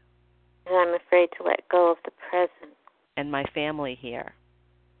present. And I'm afraid to let go of the present. And my family here.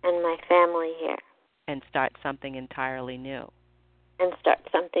 And my family here. And start something entirely new. And start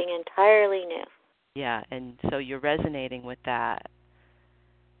something entirely new. Yeah, and so you're resonating with that.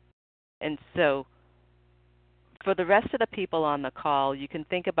 And so for the rest of the people on the call, you can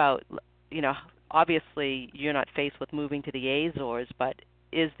think about, obviously you're not faced with moving to the Azores, but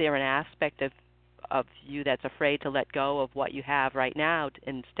is there an aspect of you that's afraid to let go of what you have right now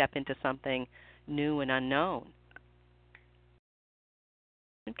and step into something new and unknown?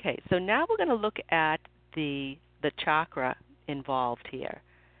 Okay, so now we're going to look at the chakra involved here.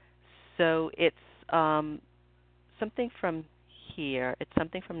 So it's something from here. It's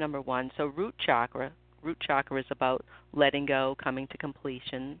something from number 1. So root chakra. Root chakra is about letting go, coming to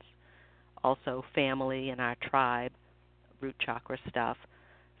completions. Also family and our tribe, root chakra stuff.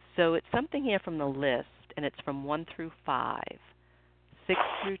 So it's something here from the list, and it's from 1 through 5, 6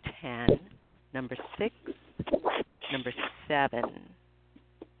 through 10, number 6, number 7.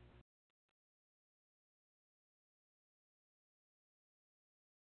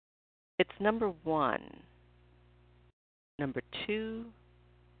 It's number 1, number 2,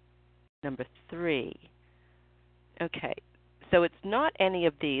 number 3. Okay, so it's not any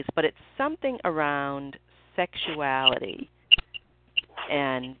of these, but it's something around sexuality.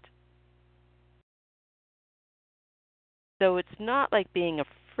 And so it's not like being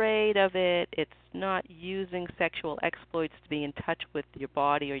afraid of it. It's not using sexual exploits to be in touch with your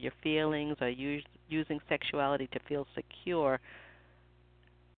body or your feelings, or using sexuality to feel secure.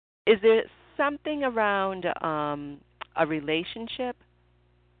 Is there something around a relationship,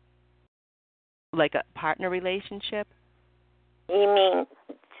 like a partner relationship? You mean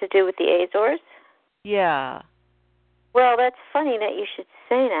to do with the Azores? Yeah. Well, that's funny that you should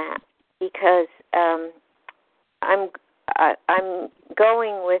say that, because I'm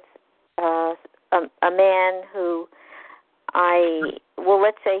going with a man who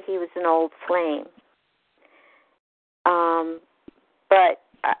let's say he was an old flame, but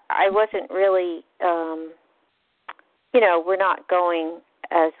I wasn't really, we're not going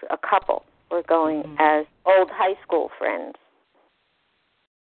as a couple. We're going as old high school friends.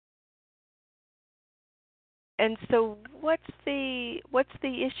 And so what's the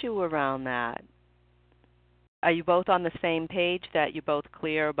issue around that? Are you both on the same page, that you're both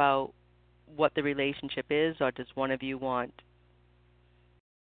clear about what the relationship is, or does one of you want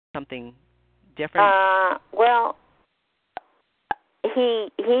something different? Well, he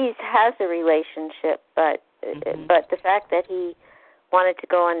has a relationship, but the fact that he wanted to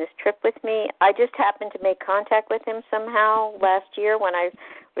go on this trip with me, I just happened to make contact with him somehow last year when I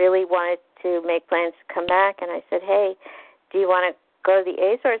really wanted to make plans to come back, and I said, hey, do you want to go to the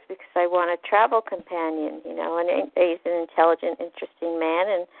Azores, because I want a travel companion, and he's an intelligent, interesting man,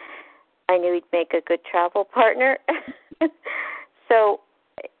 and I knew he'd make a good travel partner. So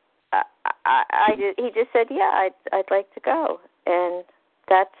he just said, yeah, I'd like to go, and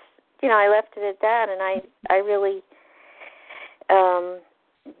that's, I left it at that, and I really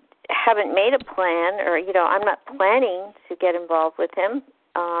haven't made a plan, or, I'm not planning to get involved with him.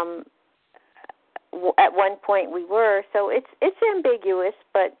 At one point we were, so it's ambiguous,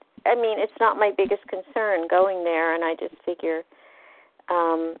 but I mean, it's not my biggest concern going there, and I just figure,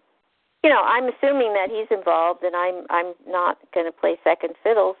 I'm assuming that he's involved, and I'm not going to play second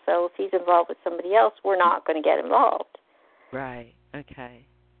fiddle, so if he's involved with somebody else, we're not going to get involved. Right, okay.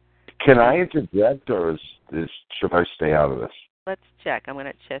 Can I interject, or should I stay out of this? Let's check. I'm going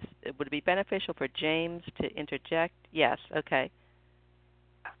to check. Would it be beneficial for James to interject? Yes, okay.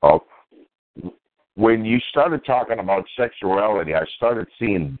 Oh. When you started talking about sexuality, I started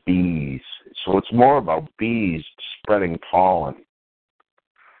seeing bees. So it's more about bees spreading pollen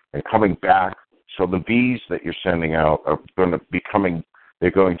and coming back. So the bees that you're sending out are going to be coming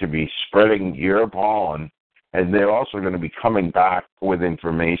They're going to be spreading your pollen, and they're also going to be coming back with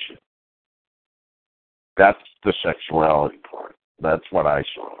information. That's the sexuality part. That's what I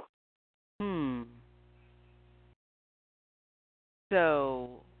saw.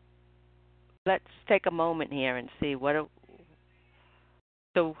 So let's take a moment here and see what's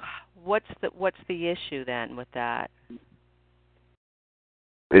the issue then with that?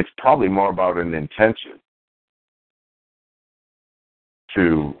 It's probably more about an intention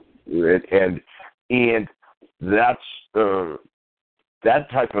to it, and that's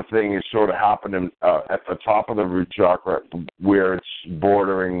that type of thing is sort of happening at the top of the root chakra, where it's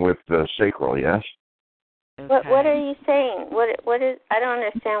bordering with the sacral. Yes. Okay. What are you saying? What is? I don't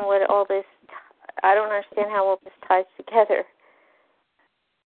understand what all this. I don't understand how all this ties together.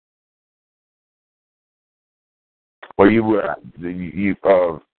 Well,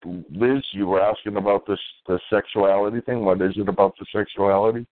 Liz, you were asking about the sexuality thing. What is it about the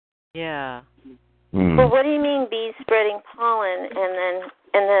sexuality? Yeah. Well, what do you mean bees spreading pollen and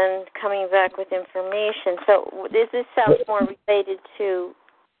then coming back with information? So this sounds more related to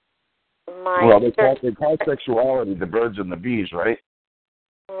my. Well, they call sexuality the birds and the bees, right?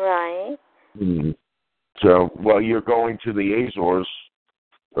 Right. Mm-hmm. So, well, you're going to the Azores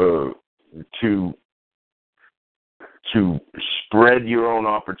to spread your own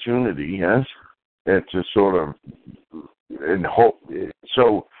opportunity, yes, and to sort of and hope.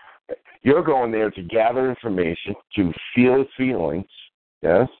 So you're going there to gather information, to feel feelings,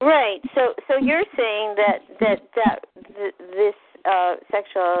 yes. Right. So you're saying that this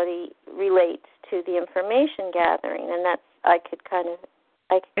sexuality relates to the information gathering, and that's I could kind of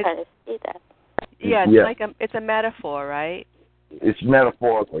see that. Yeah, it's a metaphor, right? It's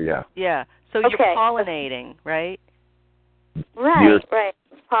metaphorical, yeah. Yeah. So you're pollinating, right? Right.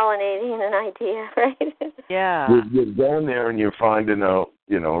 Pollinating an idea, right? Yeah. You're going there and you're finding out,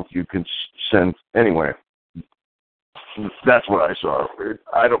 if you can send anyway. That's what I saw.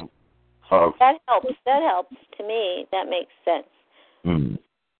 I don't. That helps. That helps to me. That makes sense. Mm.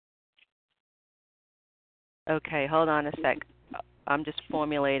 Okay, hold on a sec. I'm just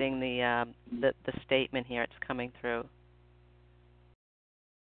formulating the statement here. It's coming through.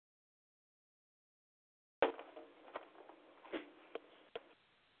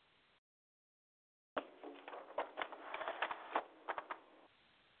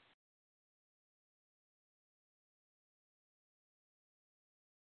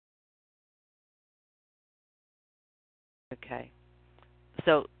 Okay.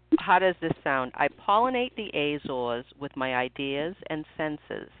 So how does this sound? I pollinate the Azores with my ideas and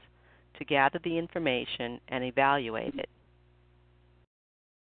senses to gather the information and evaluate it.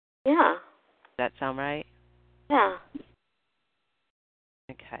 Yeah. Does that sound right? Yeah.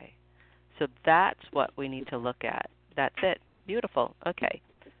 Okay. So that's what we need to look at. That's it. Beautiful. Okay.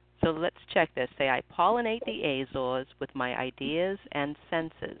 So let's check this. Say, I pollinate the Azores with my ideas and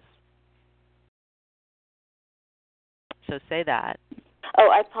senses. So say that. Oh,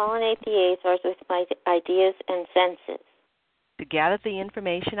 I pollinate the Azores with my ideas and senses. To gather the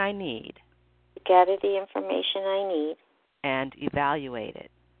information I need. To gather the information I need. And evaluate it.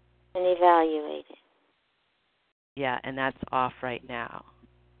 And evaluate it. Yeah, and that's off right now.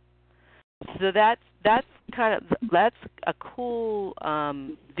 So that's a cool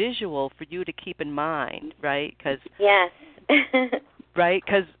visual for you to keep in mind, right? Cause, yes. Right,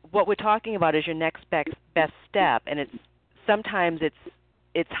 because what we're talking about is your next best step, and sometimes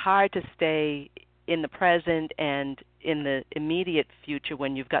it's hard to stay in the present and in the immediate future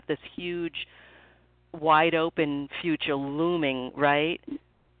when you've got this huge, wide open future looming, right?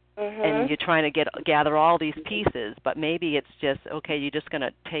 Mm-hmm. And you're trying to gather all these pieces, but maybe it's just, okay, you're just going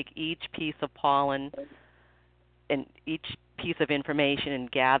to take each piece of pollen and each piece of information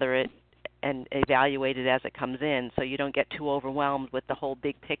and gather it and evaluate it as it comes in, so you don't get too overwhelmed with the whole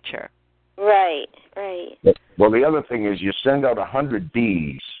big picture. Right. Well, the other thing is you send out 100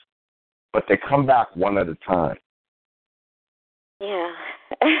 bees, but they come back one at a time. Yeah.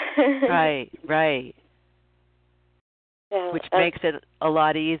 Right. So, which makes it a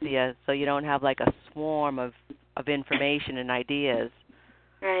lot easier, so you don't have like a swarm of information and ideas.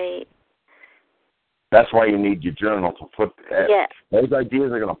 Right. That's why you need your journal to put those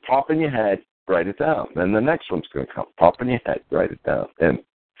ideas are going to pop in your head, write it down. Then the next one's going to come, pop in your head, write it down. And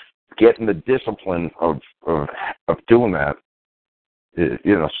getting the discipline of doing that,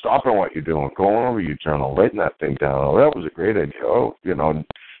 stopping what you're doing, going over your journal, writing that thing down. Oh, that was a great idea. Oh,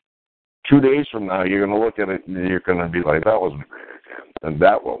 2 days from now, you're going to look at it and you're going to be like, that wasn't a great idea. And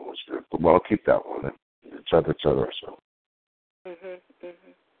that one was good. Well, I'll keep that one, et cetera, et cetera. So. Mm-hmm.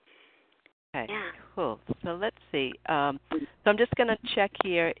 Okay, yeah. cool. So let's see. So I'm just going to check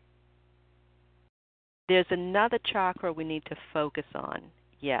here. There's another chakra we need to focus on.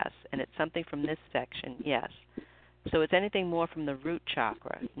 Yes. And it's something from this section. Yes. So it's anything more from the root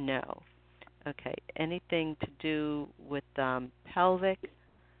chakra? No. Okay. Anything to do with pelvic,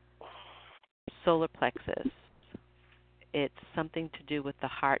 solar plexus? It's something to do with the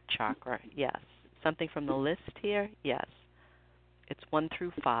heart chakra. Yes. Something from the list here? Yes. It's 1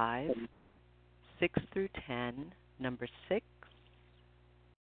 through 5, 6 through 10, number 6.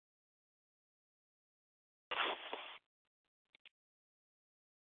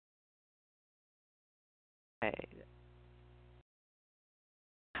 Okay.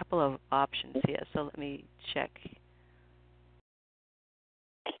 A couple of options here, so let me check.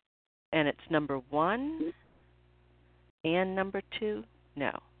 And it's number 1 and number 2?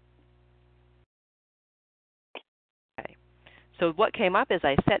 No. Okay. So what came up is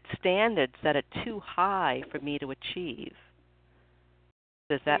I set standards that are too high for me to achieve.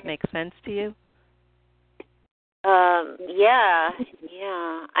 Does that make sense to you? Yeah.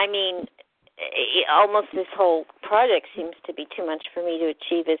 I mean, almost this whole project seems to be too much for me to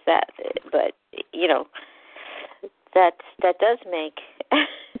achieve. Is that? But that does make.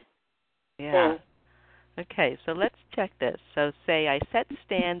 Yeah. Okay, so let's check this. So say I set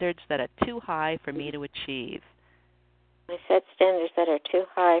standards that are too high for me to achieve. I set standards that are too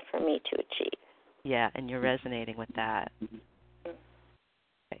high for me to achieve. Yeah, and you're resonating with that.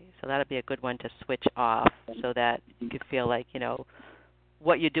 Okay, so that'll be a good one to switch off so that you could feel like,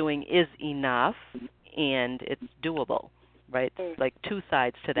 what you're doing is enough and it's doable, right? It's like two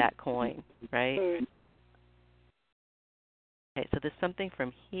sides to that coin, right? Okay, so there's something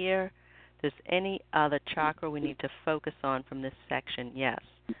from here. There's any other chakra we need to focus on from this section? Yes.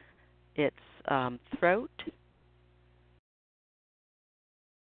 It's throat,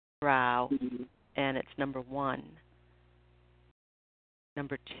 brow, and it's number 1,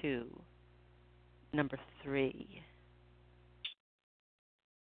 number 2, number 3.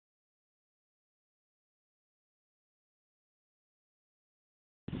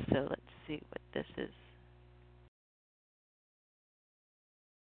 So let's see what this is.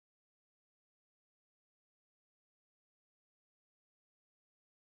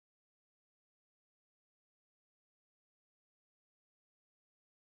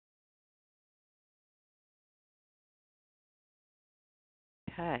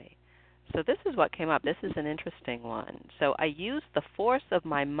 Okay, so this is what came up. This is an interesting one. So I use the force of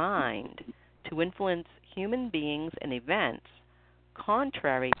my mind to influence human beings and events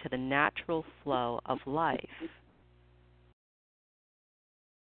contrary to the natural flow of life.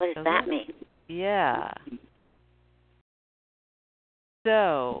 What does that mean? Yeah.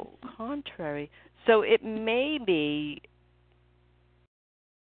 So, contrary. So it may be,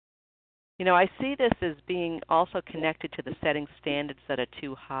 I see this as being also connected to the setting standards that are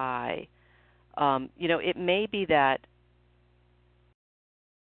too high. It may be that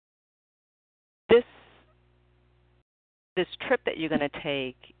this trip that you're going to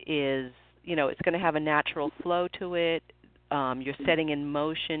take is, it's going to have a natural flow to it. You're setting in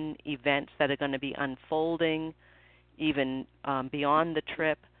motion events that are going to be unfolding even beyond the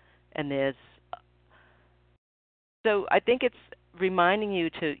trip. And so I think it's reminding you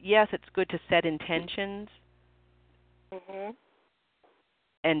to, yes, it's good to set intentions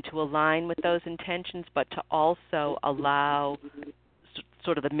and to align with those intentions, but to also allow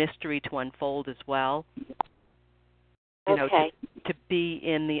sort of the mystery to unfold as well. To be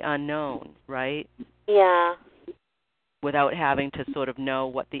in the unknown, right? Yeah. Without having to sort of know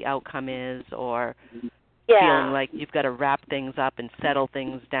what the outcome is or feeling like you've got to wrap things up and settle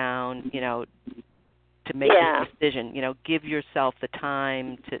things down, to make this decision. Give yourself the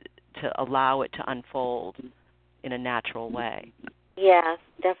time to allow it to unfold in a natural way. Yes,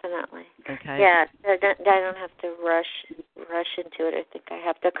 definitely. Okay. Yeah, I don't have to rush into it. I think I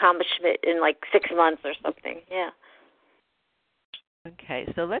have to accomplish it in like 6 months or something. Yeah.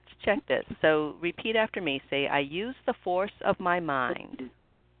 Okay, so let's check this. So repeat after me. Say, I use the force of my mind.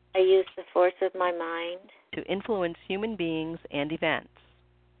 I use the force of my mind. To influence human beings and events.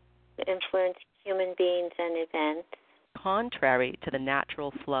 To influence human beings and events. Contrary to the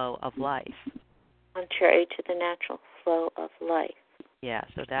natural flow of life. Contrary to the natural flow of life. Yeah,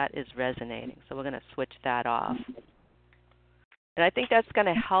 so that is resonating. So we're going to switch that off. And I think that's going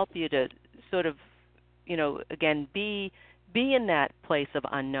to help you to sort of, again, be in that place of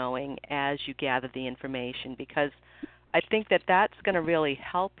unknowing as you gather the information, because I think that that's going to really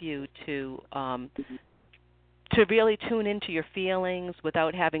help you to really tune into your feelings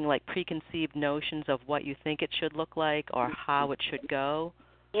without having like preconceived notions of what you think it should look like or how it should go.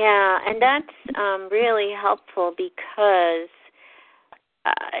 Yeah, and that's really helpful because,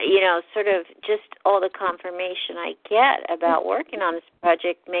 sort of just all the confirmation I get about working on this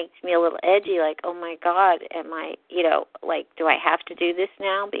project makes me a little edgy, like, oh my God, am I, like, do I have to do this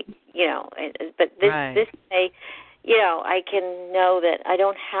now? But Right. this way, I can know that I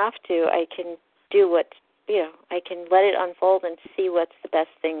don't have to. I can do what, I can let it unfold and see what's the best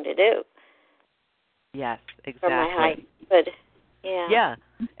thing to do. Yes, exactly. For my high good. Yeah. Yeah.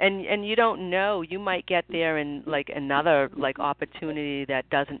 And you don't know, you might get there and like another like opportunity that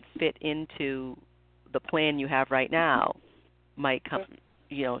doesn't fit into the plan you have right now might come,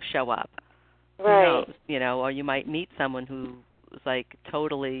 show up. Right. Who knows, or you might meet someone who's like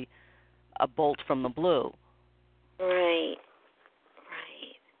totally a bolt from the blue. Right.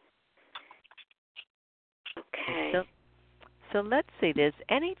 Okay. So let's see, there's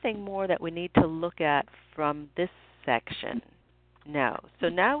anything more that we need to look at from this section? No. So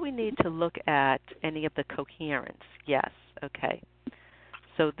now we need to look at any of the coherence. Yes. Okay.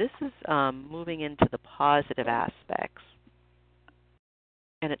 So this is moving into the positive aspects.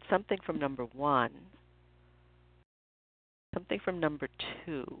 And it's something from number 1, something from number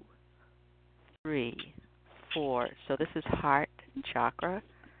 2, 3, 4. So this is heart chakra.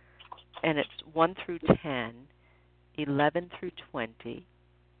 And it's 1 through 10, 11 through 20,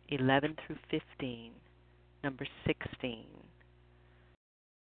 11 through 15, number 16.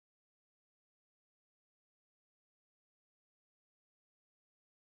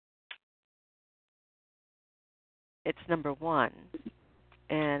 It's number 1,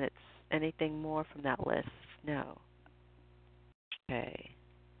 and it's anything more from that list? No. Okay.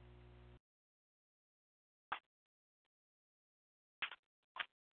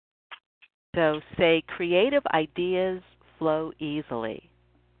 So say creative ideas flow easily.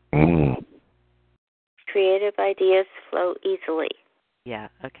 Creative ideas flow easily. Yeah,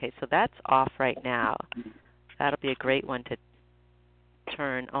 okay, so that's off right now. That'll be a great one to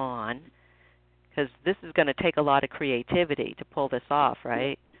turn on because this is going to take a lot of creativity to pull this off,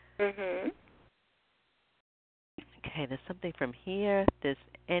 right? Mhm. Okay, there's something from here. There's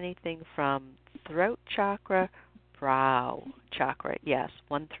anything from throat chakra, brow chakra. Yes,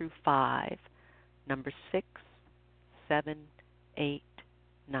 1 through 5. Number 6, 7, 8,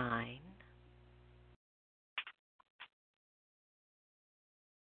 9.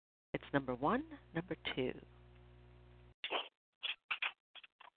 It's number 1, number 2.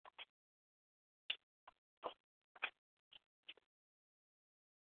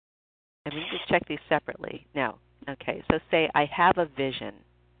 And we just check these separately. No. Okay, so say I have a vision.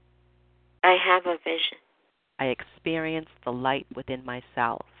 I have a vision. I experience the light within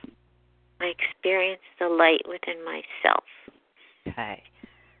myself. I experience the light within myself. Okay.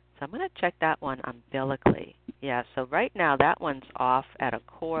 So I'm going to check that one umbilically. Yeah, so right now that one's off at a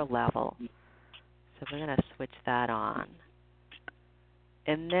core level. So we're going to switch that on.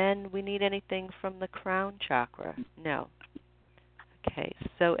 And then we need anything from the crown chakra? No. Okay,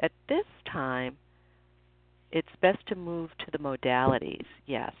 so at this time, it's best to move to the modalities.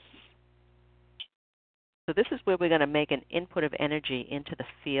 Yes. So this is where we're going to make an input of energy into the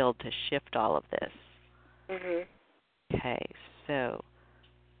field to shift all of this. Mhm. Okay, so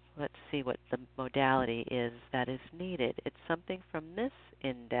let's see what the modality is that is needed. It's something from this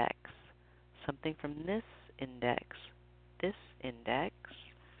index, something from this index, this index,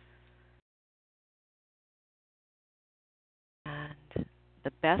 and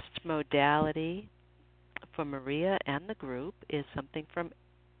the best modality for Maria and the group is something from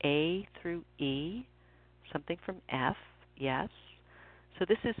A through E, something from F, yes. So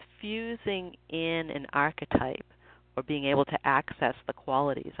this is fusing in an archetype or being able to access the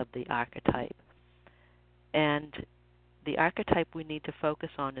qualities of the archetype. And the archetype we need to focus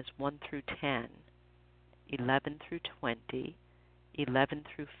on is 1 through 10, 11 through 20, 11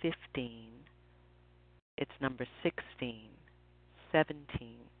 through 15. It's number 16,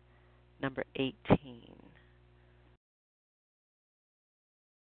 17, number 18.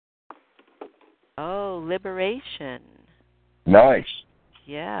 Oh, liberation. Nice.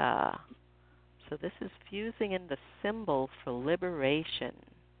 Yeah. So this is fusing in the symbol for liberation.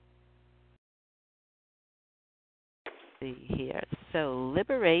 See here. So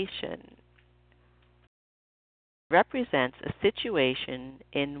liberation represents a situation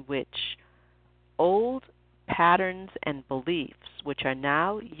in which old patterns and beliefs, which are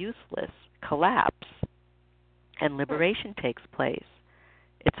now useless, collapse, and liberation takes place.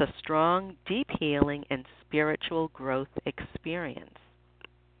 It's a strong, deep healing and spiritual growth experience.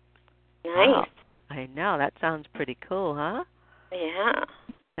 Nice. Wow. I know. That sounds pretty cool, huh? Yeah.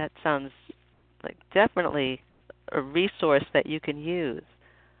 That sounds like definitely a resource that you can use.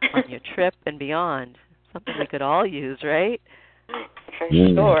 on your trip and beyond. Something we could all use, right? For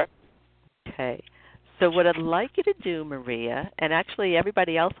sure. Okay. So what I'd like you to do, Maria, and actually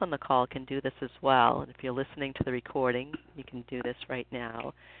everybody else on the call can do this as well, and if you're listening to the recording, you can do this right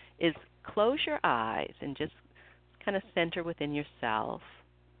now, is close your eyes and just kind of center within yourself.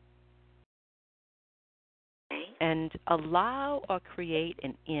 Okay. And allow or create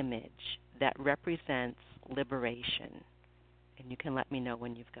an image that represents liberation. And you can let me know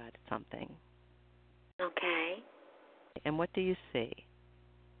when you've got something. Okay. And what do you see?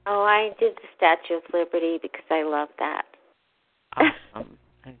 Oh, I did the Statue of Liberty because I love that. Awesome.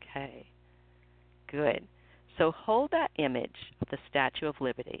 Okay. Good. So hold that image of the Statue of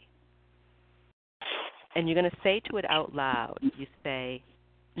Liberty. And you're going to say to it out loud, you say,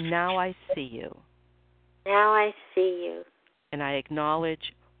 now I see you. Now I see you. And I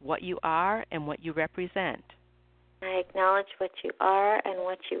acknowledge what you are and what you represent. I acknowledge what you are and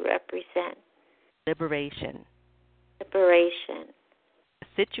what you represent. Liberation. Liberation. A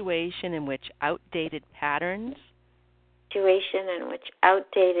situation in which outdated patterns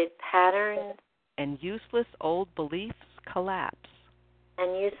and useless old beliefs collapse.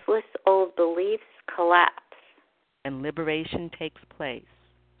 And liberation takes place.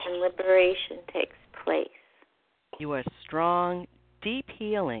 You are strong, deep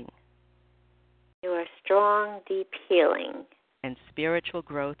healing. And spiritual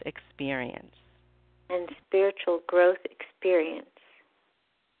growth experience.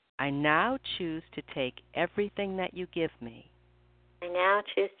 I now choose to take everything that you give me. I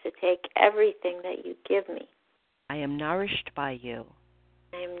am nourished by you.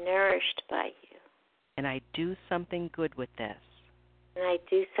 And I do something good with this.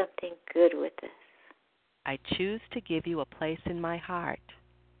 I choose to give you a place in my heart.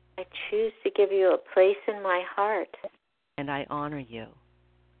 And I honor you.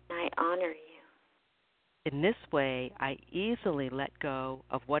 In this way, I easily let go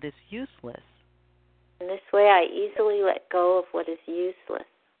of what is useless.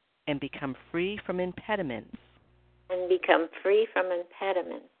 And become free from impediments.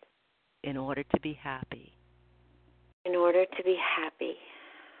 In order to be happy.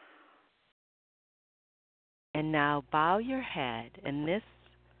 And now bow your head, and this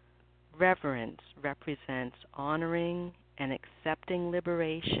reverence represents honoring and accepting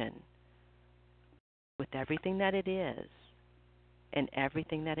liberation with everything that it is and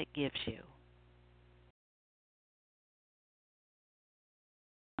everything that it gives you.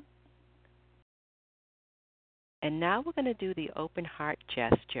 And now we're going to do the open heart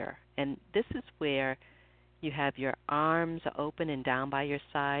gesture. And this is where you have your arms open and down by your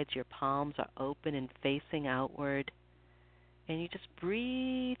sides, your palms are open and facing outward. And you just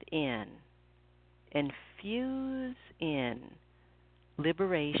breathe in and fuse in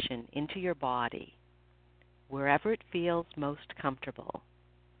liberation into your body, wherever it feels most comfortable.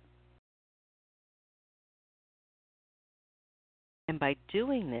 And by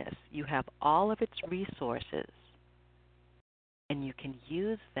doing this, you have all of its resources, and you can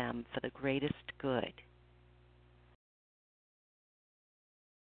use them for the greatest good.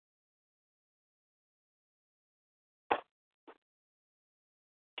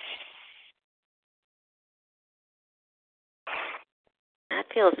 That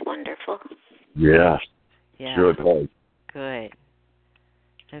feels wonderful. Yeah. Yeah. Sure does. Good.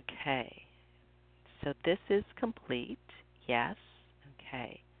 Okay. So this is complete. Yes.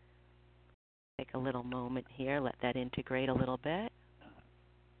 Okay. Take a little moment here. Let that integrate a little bit.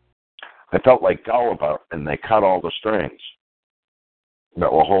 I felt like Gulliver, and they cut all the strings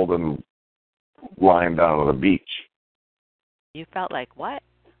that were holding lying down on the beach. You felt like what?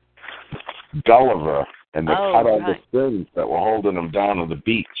 Gulliver, and they cut all the right. strings that were holding them down on the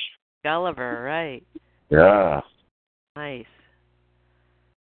beach. Gulliver, right. Yeah. Nice.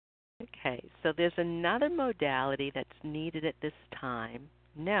 Okay, so there's another modality that's needed at this time.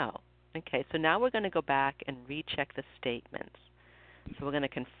 No. Okay, so now we're going to go back and recheck the statements. So we're going to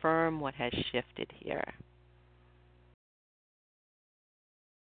confirm what has shifted here.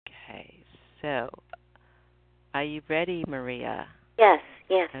 Okay, so are you ready, Maria? Yes.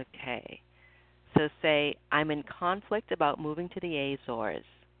 Okay. So say, I'm in conflict about moving to the Azores.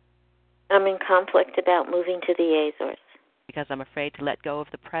 I'm in conflict about moving to the Azores. Because I'm afraid to let go of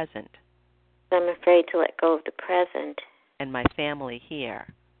the present. I'm afraid to let go of the present. And my family here.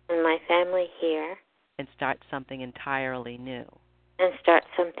 And start something entirely new. Okay,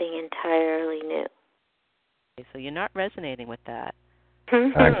 so you're not resonating with that.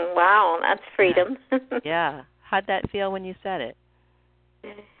 Wow, that's freedom. Yeah. How'd that feel when you said it?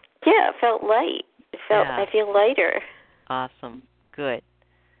 Yeah, it felt light. I feel lighter. Awesome. Good.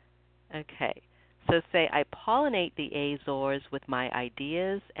 Okay. So say, I pollinate the Azores with my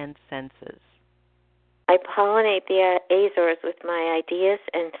ideas and senses. I pollinate the Azores with my ideas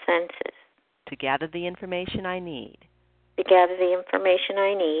and senses. To gather the information I need. To gather the information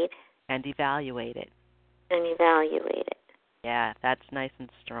I need. And evaluate it. And evaluate it. Yeah, that's nice and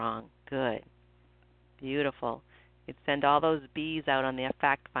strong. Good. Beautiful. You'd send all those bees out on their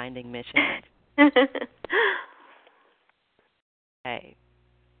fact-finding mission. Okay.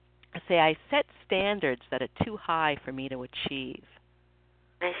 Say, I set standards that are too high for me to achieve.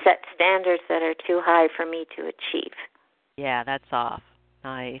 I set standards that are too high for me to achieve. Yeah, that's off.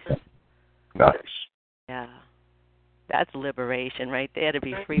 Nice. Nice. Yeah. That's liberation right there, to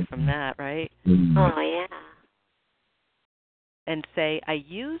be free from that, right? Oh, yeah. And say, I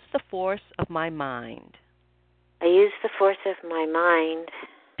use the force of my mind. I use the force of my mind.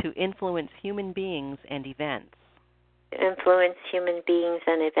 To influence human beings and events. To influence human beings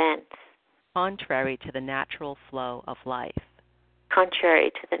and events. Contrary to the natural flow of life. Contrary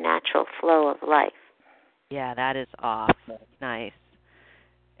to the natural flow of life. Yeah, that is off. Nice.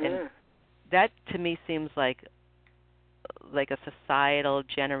 And that, to me, seems like a societal,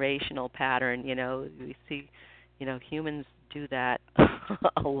 generational pattern. We see, humans do that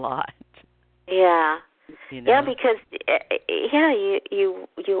a lot. Yeah. Yeah, because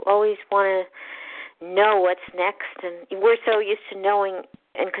you always want to know what's next, and we're so used to knowing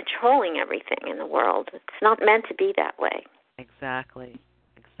and controlling everything in the world. It's not meant to be that way. Exactly.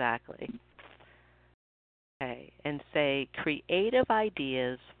 Okay, and say, creative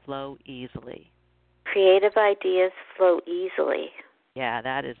ideas flow easily. Creative ideas flow easily. Yeah,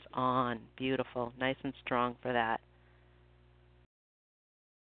 that is on. Beautiful. Nice and strong for that.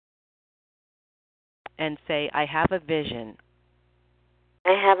 And say, I have a vision.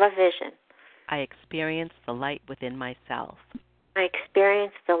 I have a vision. I experience the light within myself. I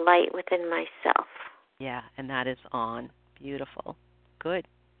experience the light within myself. Yeah, and that is on. Beautiful. Good.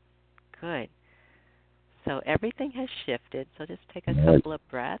 So everything has shifted, so just take a couple of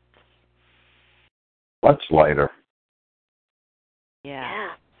breaths. Much lighter.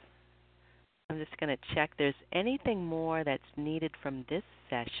 Yeah. I'm just going to check. There's anything more that's needed from this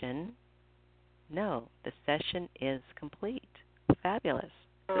session? No, the session is complete. Fabulous.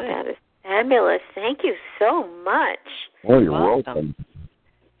 Oh, good. That is fabulous. Thank you so much. Oh, you're welcome.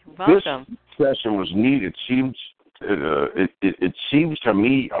 You're welcome. This session was neat. It seems to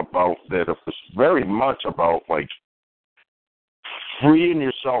me about that it was very much about like freeing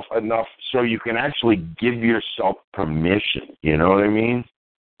yourself enough so you can actually give yourself permission. You know what I mean?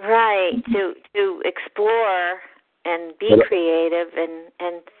 Right. To explore and be creative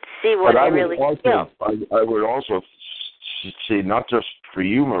and see what I really feel. I would also say, not just for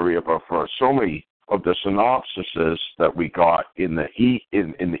you, Maria, but for so many of the synopsises that we got in the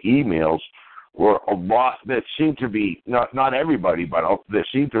in the emails were a lot that seemed to be not everybody, but there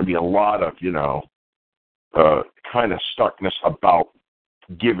seemed to be a lot of kind of stuckness about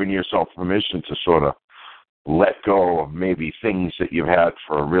giving yourself permission to sort of let go of maybe things that you've had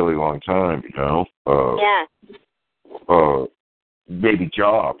for a really long time. Maybe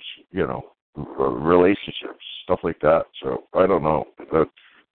jobs, relationships, stuff like that. So I don't know.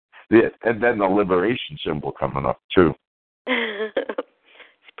 And then the liberation symbol coming up too.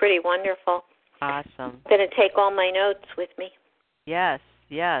 It's pretty wonderful. Awesome. I'm going to take all my notes with me. Yes.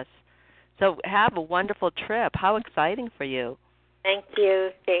 So have a wonderful trip. How exciting for you. Thank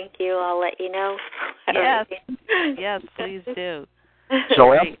you. I'll let you know. Yes, please do.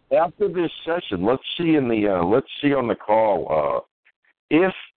 So after this session, let's see on the call.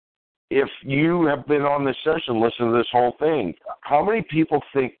 If you have been on this session, listen to this whole thing, how many people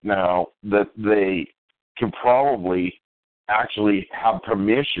think now that they can probably actually have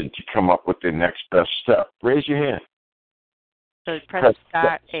permission to come up with their next best step? Raise your hand. So press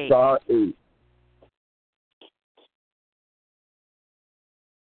star 8. Star 8.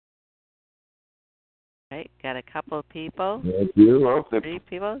 Right, got a couple of people. Thank you. 3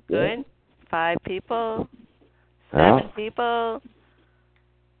 people, good. Yeah. 5 people. 7 people.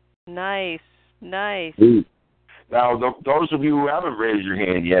 Nice. Now, those of you who haven't raised your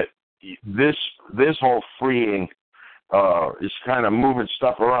hand yet, this whole freeing is kind of moving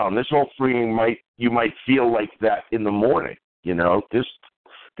stuff around. This whole freeing you might feel like that in the morning.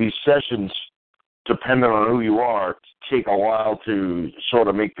 These sessions, depending on who you are, take a while to sort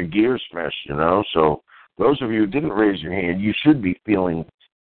of make the gears mesh. So those of you who didn't raise your hand, you should be feeling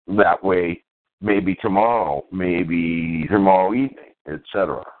that way. Maybe tomorrow evening,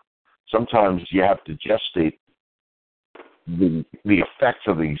 etc. Sometimes you have to gestate the effects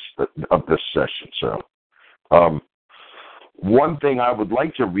of this session. So, one thing I would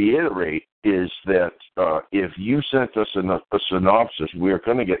like to reiterate is that if you sent us a synopsis, we're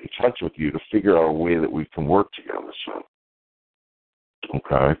going to get in touch with you to figure out a way that we can work together. So,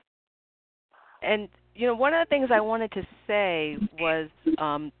 okay. And, one of the things I wanted to say was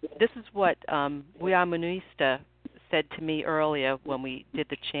this is what We Are Munista said to me earlier when we did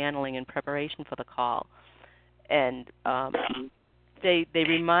the channeling in preparation for the call. And they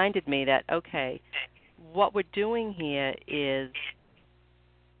reminded me that, okay, what we're doing here is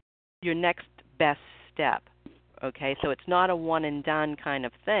your next best step, okay? So it's not a one-and-done kind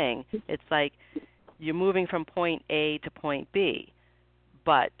of thing. It's like you're moving from point A to point B,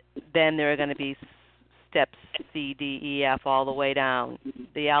 but then there are going to be steps C, D, E, F, all the way down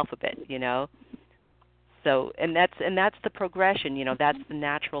the alphabet, So, and that's the progression, that's the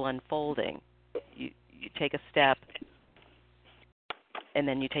natural unfolding. You take a step, and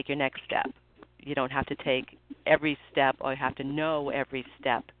then you take your next step. You don't have to take every step or have to know every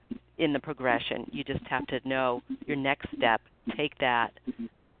step in the progression. You just have to know your next step, take that.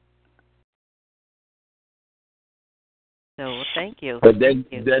 So thank you. But then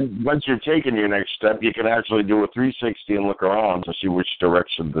once you're taking your next step, you can actually do a 360 and look around to see which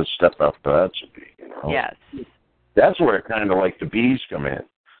direction the step after that should be. Yes. That's where kind of like the bees come in.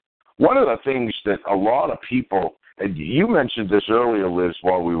 One of the things that a lot of people, and you mentioned this earlier, Liz,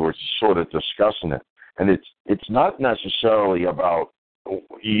 while we were sort of discussing it, and it's not necessarily about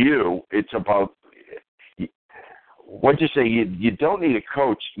you, it's about, what'd you say, you don't need a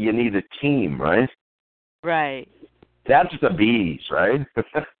coach, you need a team, right? Right. That's the bees, right?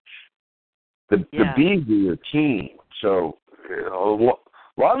 The bees are your team. So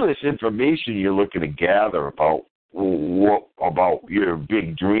a lot of this information you're looking to gather about your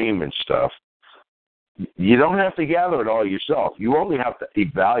big dream and stuff, you don't have to gather it all yourself. You only have to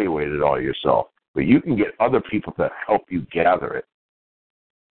evaluate it all yourself. But you can get other people to help you gather it.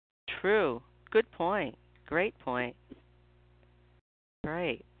 True. Good point. Great point.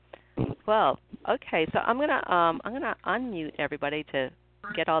 Great. Well, okay. So I'm gonna unmute everybody to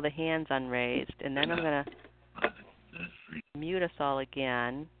get all the hands unraised, and then I'm gonna mute us all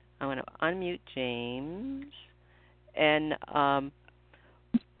again. I'm gonna unmute James, and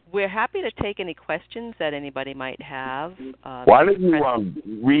we're happy to take any questions that anybody might have. Why don't you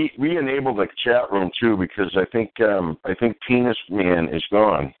re-enable the chat room too? Because I think Penis Man is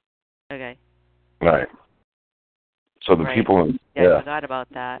gone. Okay. Right. So the people. Yeah, I forgot about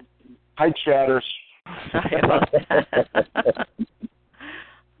that. Hi, chatters. Sorry about that.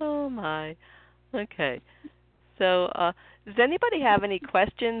 Oh my. Okay. So, does anybody have any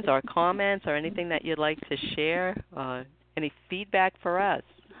questions or comments or anything that you'd like to share? Any feedback for us?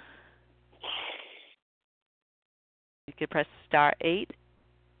 You could press *8.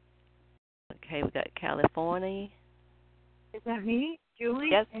 Okay, we got California. Is that me, Julie?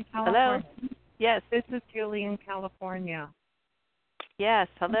 Yes. In California? Hello. Yes. This is Julie in California. Yes.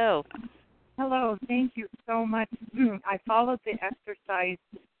 Hello. Hello. Thank you so much. I followed the exercise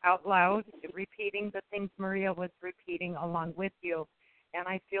out loud, repeating the things Maria was repeating along with you, and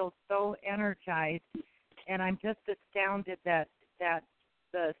I feel so energized. And I'm just astounded that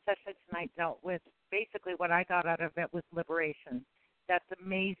the session tonight dealt with basically what I got out of it was liberation. That's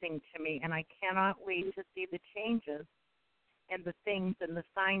amazing to me, and I cannot wait to see the changes and the things and the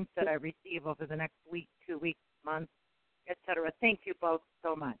signs that I receive over the next week, 2 weeks, month, etc. Thank you both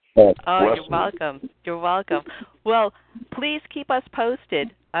so much. Oh, you're welcome. You're welcome. Well, please keep us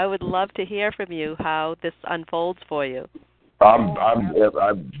posted. I would love to hear from you how this unfolds for you. I'm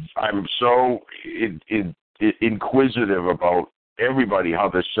so inquisitive about everybody, how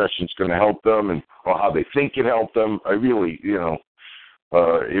this session's going to help them or how they think it helped them. I really,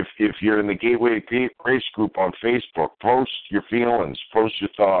 if you're in the Gateway to Grace group on Facebook, post your feelings, post your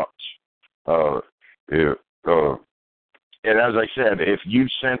thoughts. And as I said, if you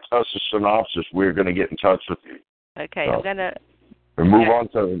sent us a synopsis, we're going to get in touch with you. Okay, I'm going to move on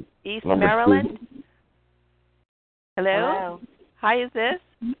to East Maryland. 3. Hello. Hi, is this?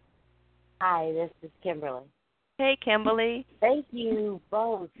 Hi, this is Kimberly. Hey, Kimberly. Thank you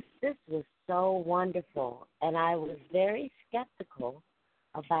both. This was so wonderful, and I was very skeptical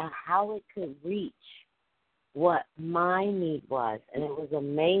about how it could reach what my need was, and it was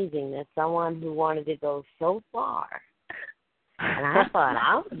amazing that someone who wanted to go so far, and I thought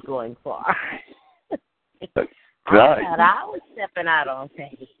I was going far. I thought I was stepping out on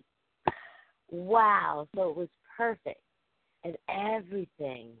faith. Wow, so it was perfect, and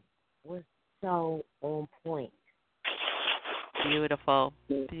everything was so on point. Beautiful,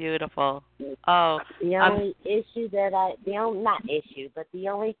 beautiful. Oh, the only issue that the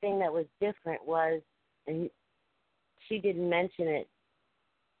only thing that was different was, and she didn't mention it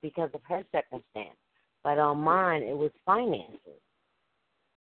because of her circumstance, but on mine it was finances.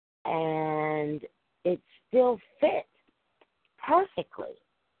 And it still fit perfectly.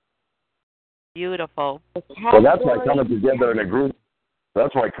 Beautiful. Well, that's why coming together in a group.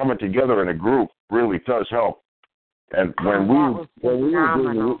 That's why coming together in a group really does help. And when we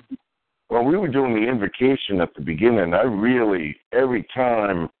were doing the invocation at the beginning, I really, every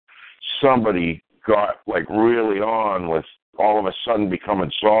time somebody got like really on with all of a sudden becoming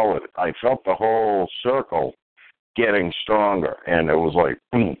solid, I felt the whole circle getting stronger, and it was like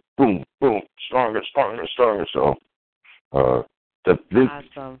boom, boom, boom, stronger, stronger, stronger. So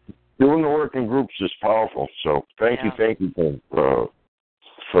awesome. Doing the work in groups is powerful. So thank you for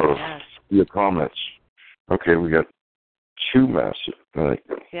your comments. Okay, we got 2 messages.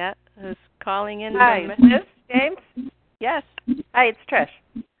 Yeah, who's calling in? Hi, Miss James? Yes. Hi, it's Trish.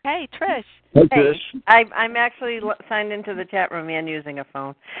 Hey, Trish. Hey, Trish. I'm actually signed into the chat room and using a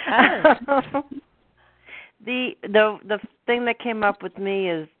phone. Oh. The thing that came up with me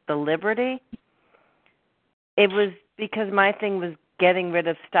is the liberty. It was because my thing was getting rid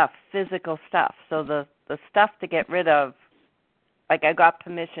of stuff, physical stuff. So the stuff to get rid of, like I got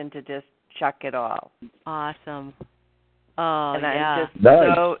permission to just chuck it all. Awesome. Oh, and yeah.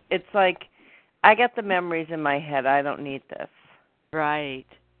 Nice. So it's like I get the memories in my head. I don't need this. Right.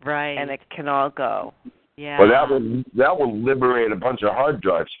 And it can all go. Yeah. Well, that will liberate a bunch of hard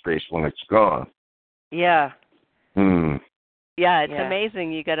drive space when it's gone. Yeah. Yeah, it's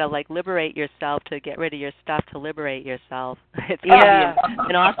amazing. You got to like liberate yourself to get rid of your stuff to liberate yourself. It's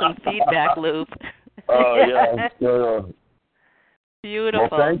an awesome feedback loop. Oh, yeah. Beautiful.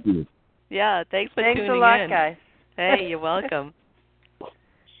 Well, thank you. Yeah, thanks for tuning in. Thanks a lot, guys. Hey, you're welcome.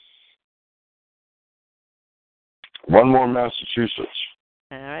 One more Massachusetts.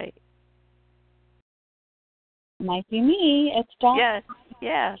 All right. Might be me. It's Dawn.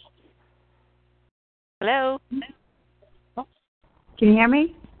 Yes. Hello. Can you hear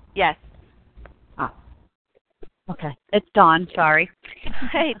me? Yes. Oh. Okay. It's Dawn. Sorry.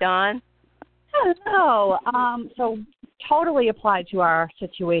 Hey, Dawn. Hello. So totally applied to our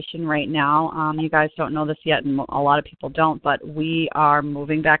situation right now. You guys don't know this yet, and a lot of people don't, but we are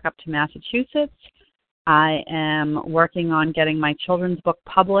moving back up to Massachusetts. I am working on getting my children's book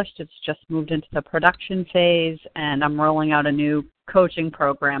published. It's just moved into the production phase, and I'm rolling out a new coaching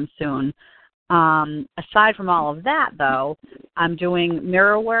program soon. Aside from all of that, though, I'm doing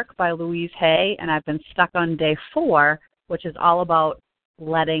Mirror Work by Louise Hay, and I've been stuck on day 4, which is all about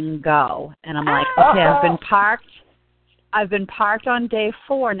letting go. And I'm like, okay, I've been parked on day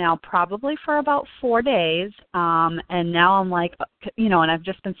 4 now, probably for about 4 days. And now I'm like, and I've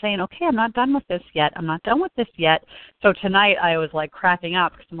just been saying, okay, I'm not done with this yet. So tonight I was like cracking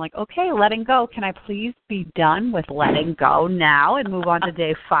up because I'm like, okay, letting go. Can I please be done with letting go now and move on to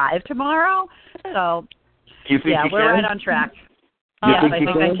day 5 tomorrow? So, we're right on track. Yes, I think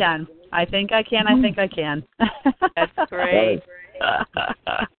I can. I think I can. That's great.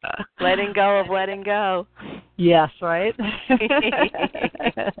 Letting go of letting go. Yes, right?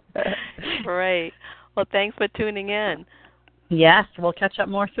 Great. Well, thanks for tuning in. Yes, we'll catch up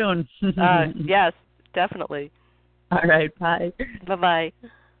more soon. Yes, definitely. All right, bye. Bye-bye.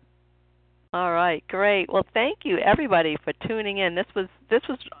 All right, great. Well, thank you everybody for tuning in. This was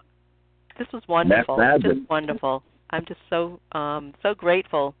wonderful. Just wonderful. I'm just so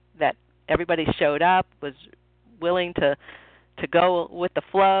grateful that everybody showed up, was willing to go with the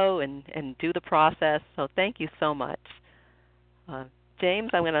flow and do the process. So thank you so much.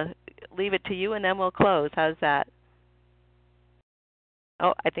 James, I'm going to leave it to you, and then we'll close. How's that?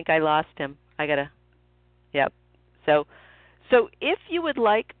 Oh, I think I lost him. Yep. So if you would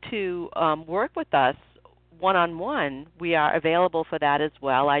like to work with us one-on-one, we are available for that as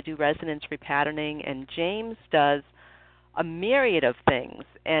well. I do resonance repatterning, and James does a myriad of things,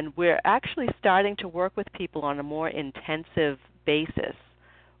 and we're actually starting to work with people on a more intensive basis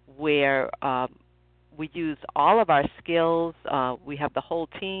where we use all of our skills. We have the whole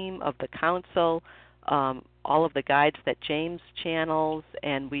team of the council, all of the guides that James channels,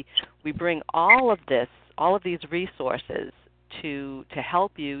 and we bring all of these resources to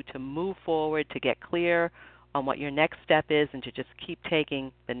help you to move forward, to get clear on what your next step is, and to just keep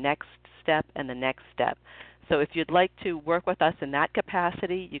taking the next step and the next step. So if you'd like to work with us in that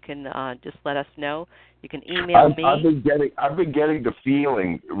capacity, you can just let us know. You can email me. I've been getting the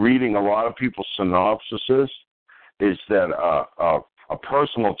feeling, reading a lot of people's synopsises, is that a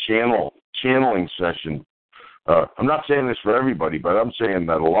personal channeling session. I'm not saying this for everybody, but I'm saying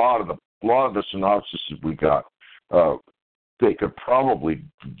that a lot of the synopsises we got, they could probably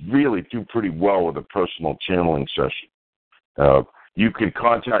really do pretty well with a personal channeling session. You can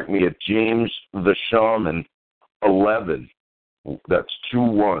contact me at James the Shaman 11. That's 2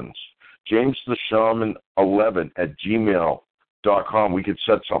 1s. James the Shaman 11 at gmail.com. We could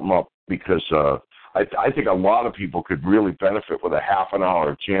set something up because I think a lot of people could really benefit with a half an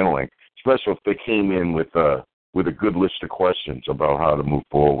hour of channeling, especially if they came in with a good list of questions about how to move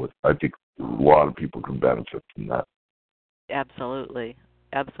forward. I think a lot of people could benefit from that. Absolutely.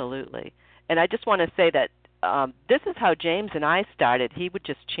 Absolutely. And I just want to say that this is how James and I started. He would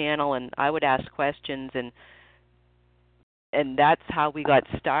just channel, and I would ask questions, and that's how we got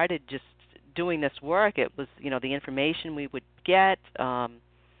started just doing this work. It was, the information we would get,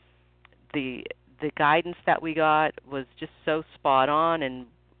 the guidance that we got was just so spot on, and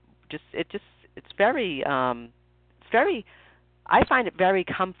it's very I find it very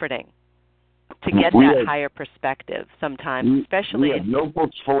comforting to get that higher perspective sometimes, especially. We have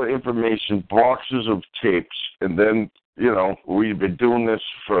notebooks full of information, boxes of tapes, and then, we've been doing this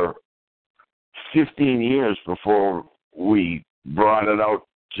for 15 years before we brought it out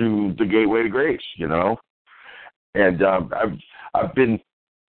to the Gateway to Grace, And I've been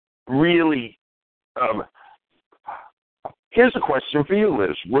really... here's a question for you,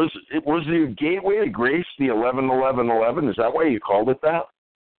 Liz. Was the Gateway to Grace the 11-11-11? Is that why you called it that?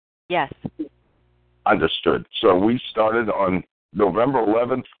 Yes. Understood. So we started on November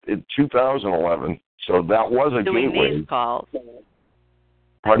 11th in 2011. So that was a doing gateway. These calls.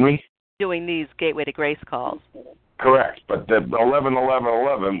 Pardon me? Doing these Gateway to Grace calls. Correct. But the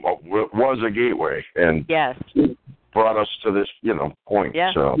 11-11-11 was a gateway and yes, brought us to this, point.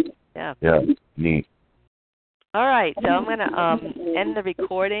 Yeah. So yeah, neat. All right. So I'm going to end the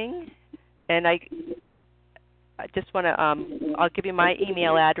recording, and I just want to, I'll give you my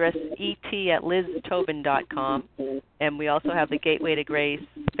email address, et@liztobin.com, and we also have the Gateway to Grace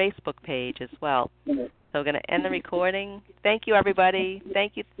Facebook page as well. So I'm going to end the recording. Thank you, everybody.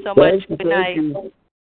 Thank you so much. Good night.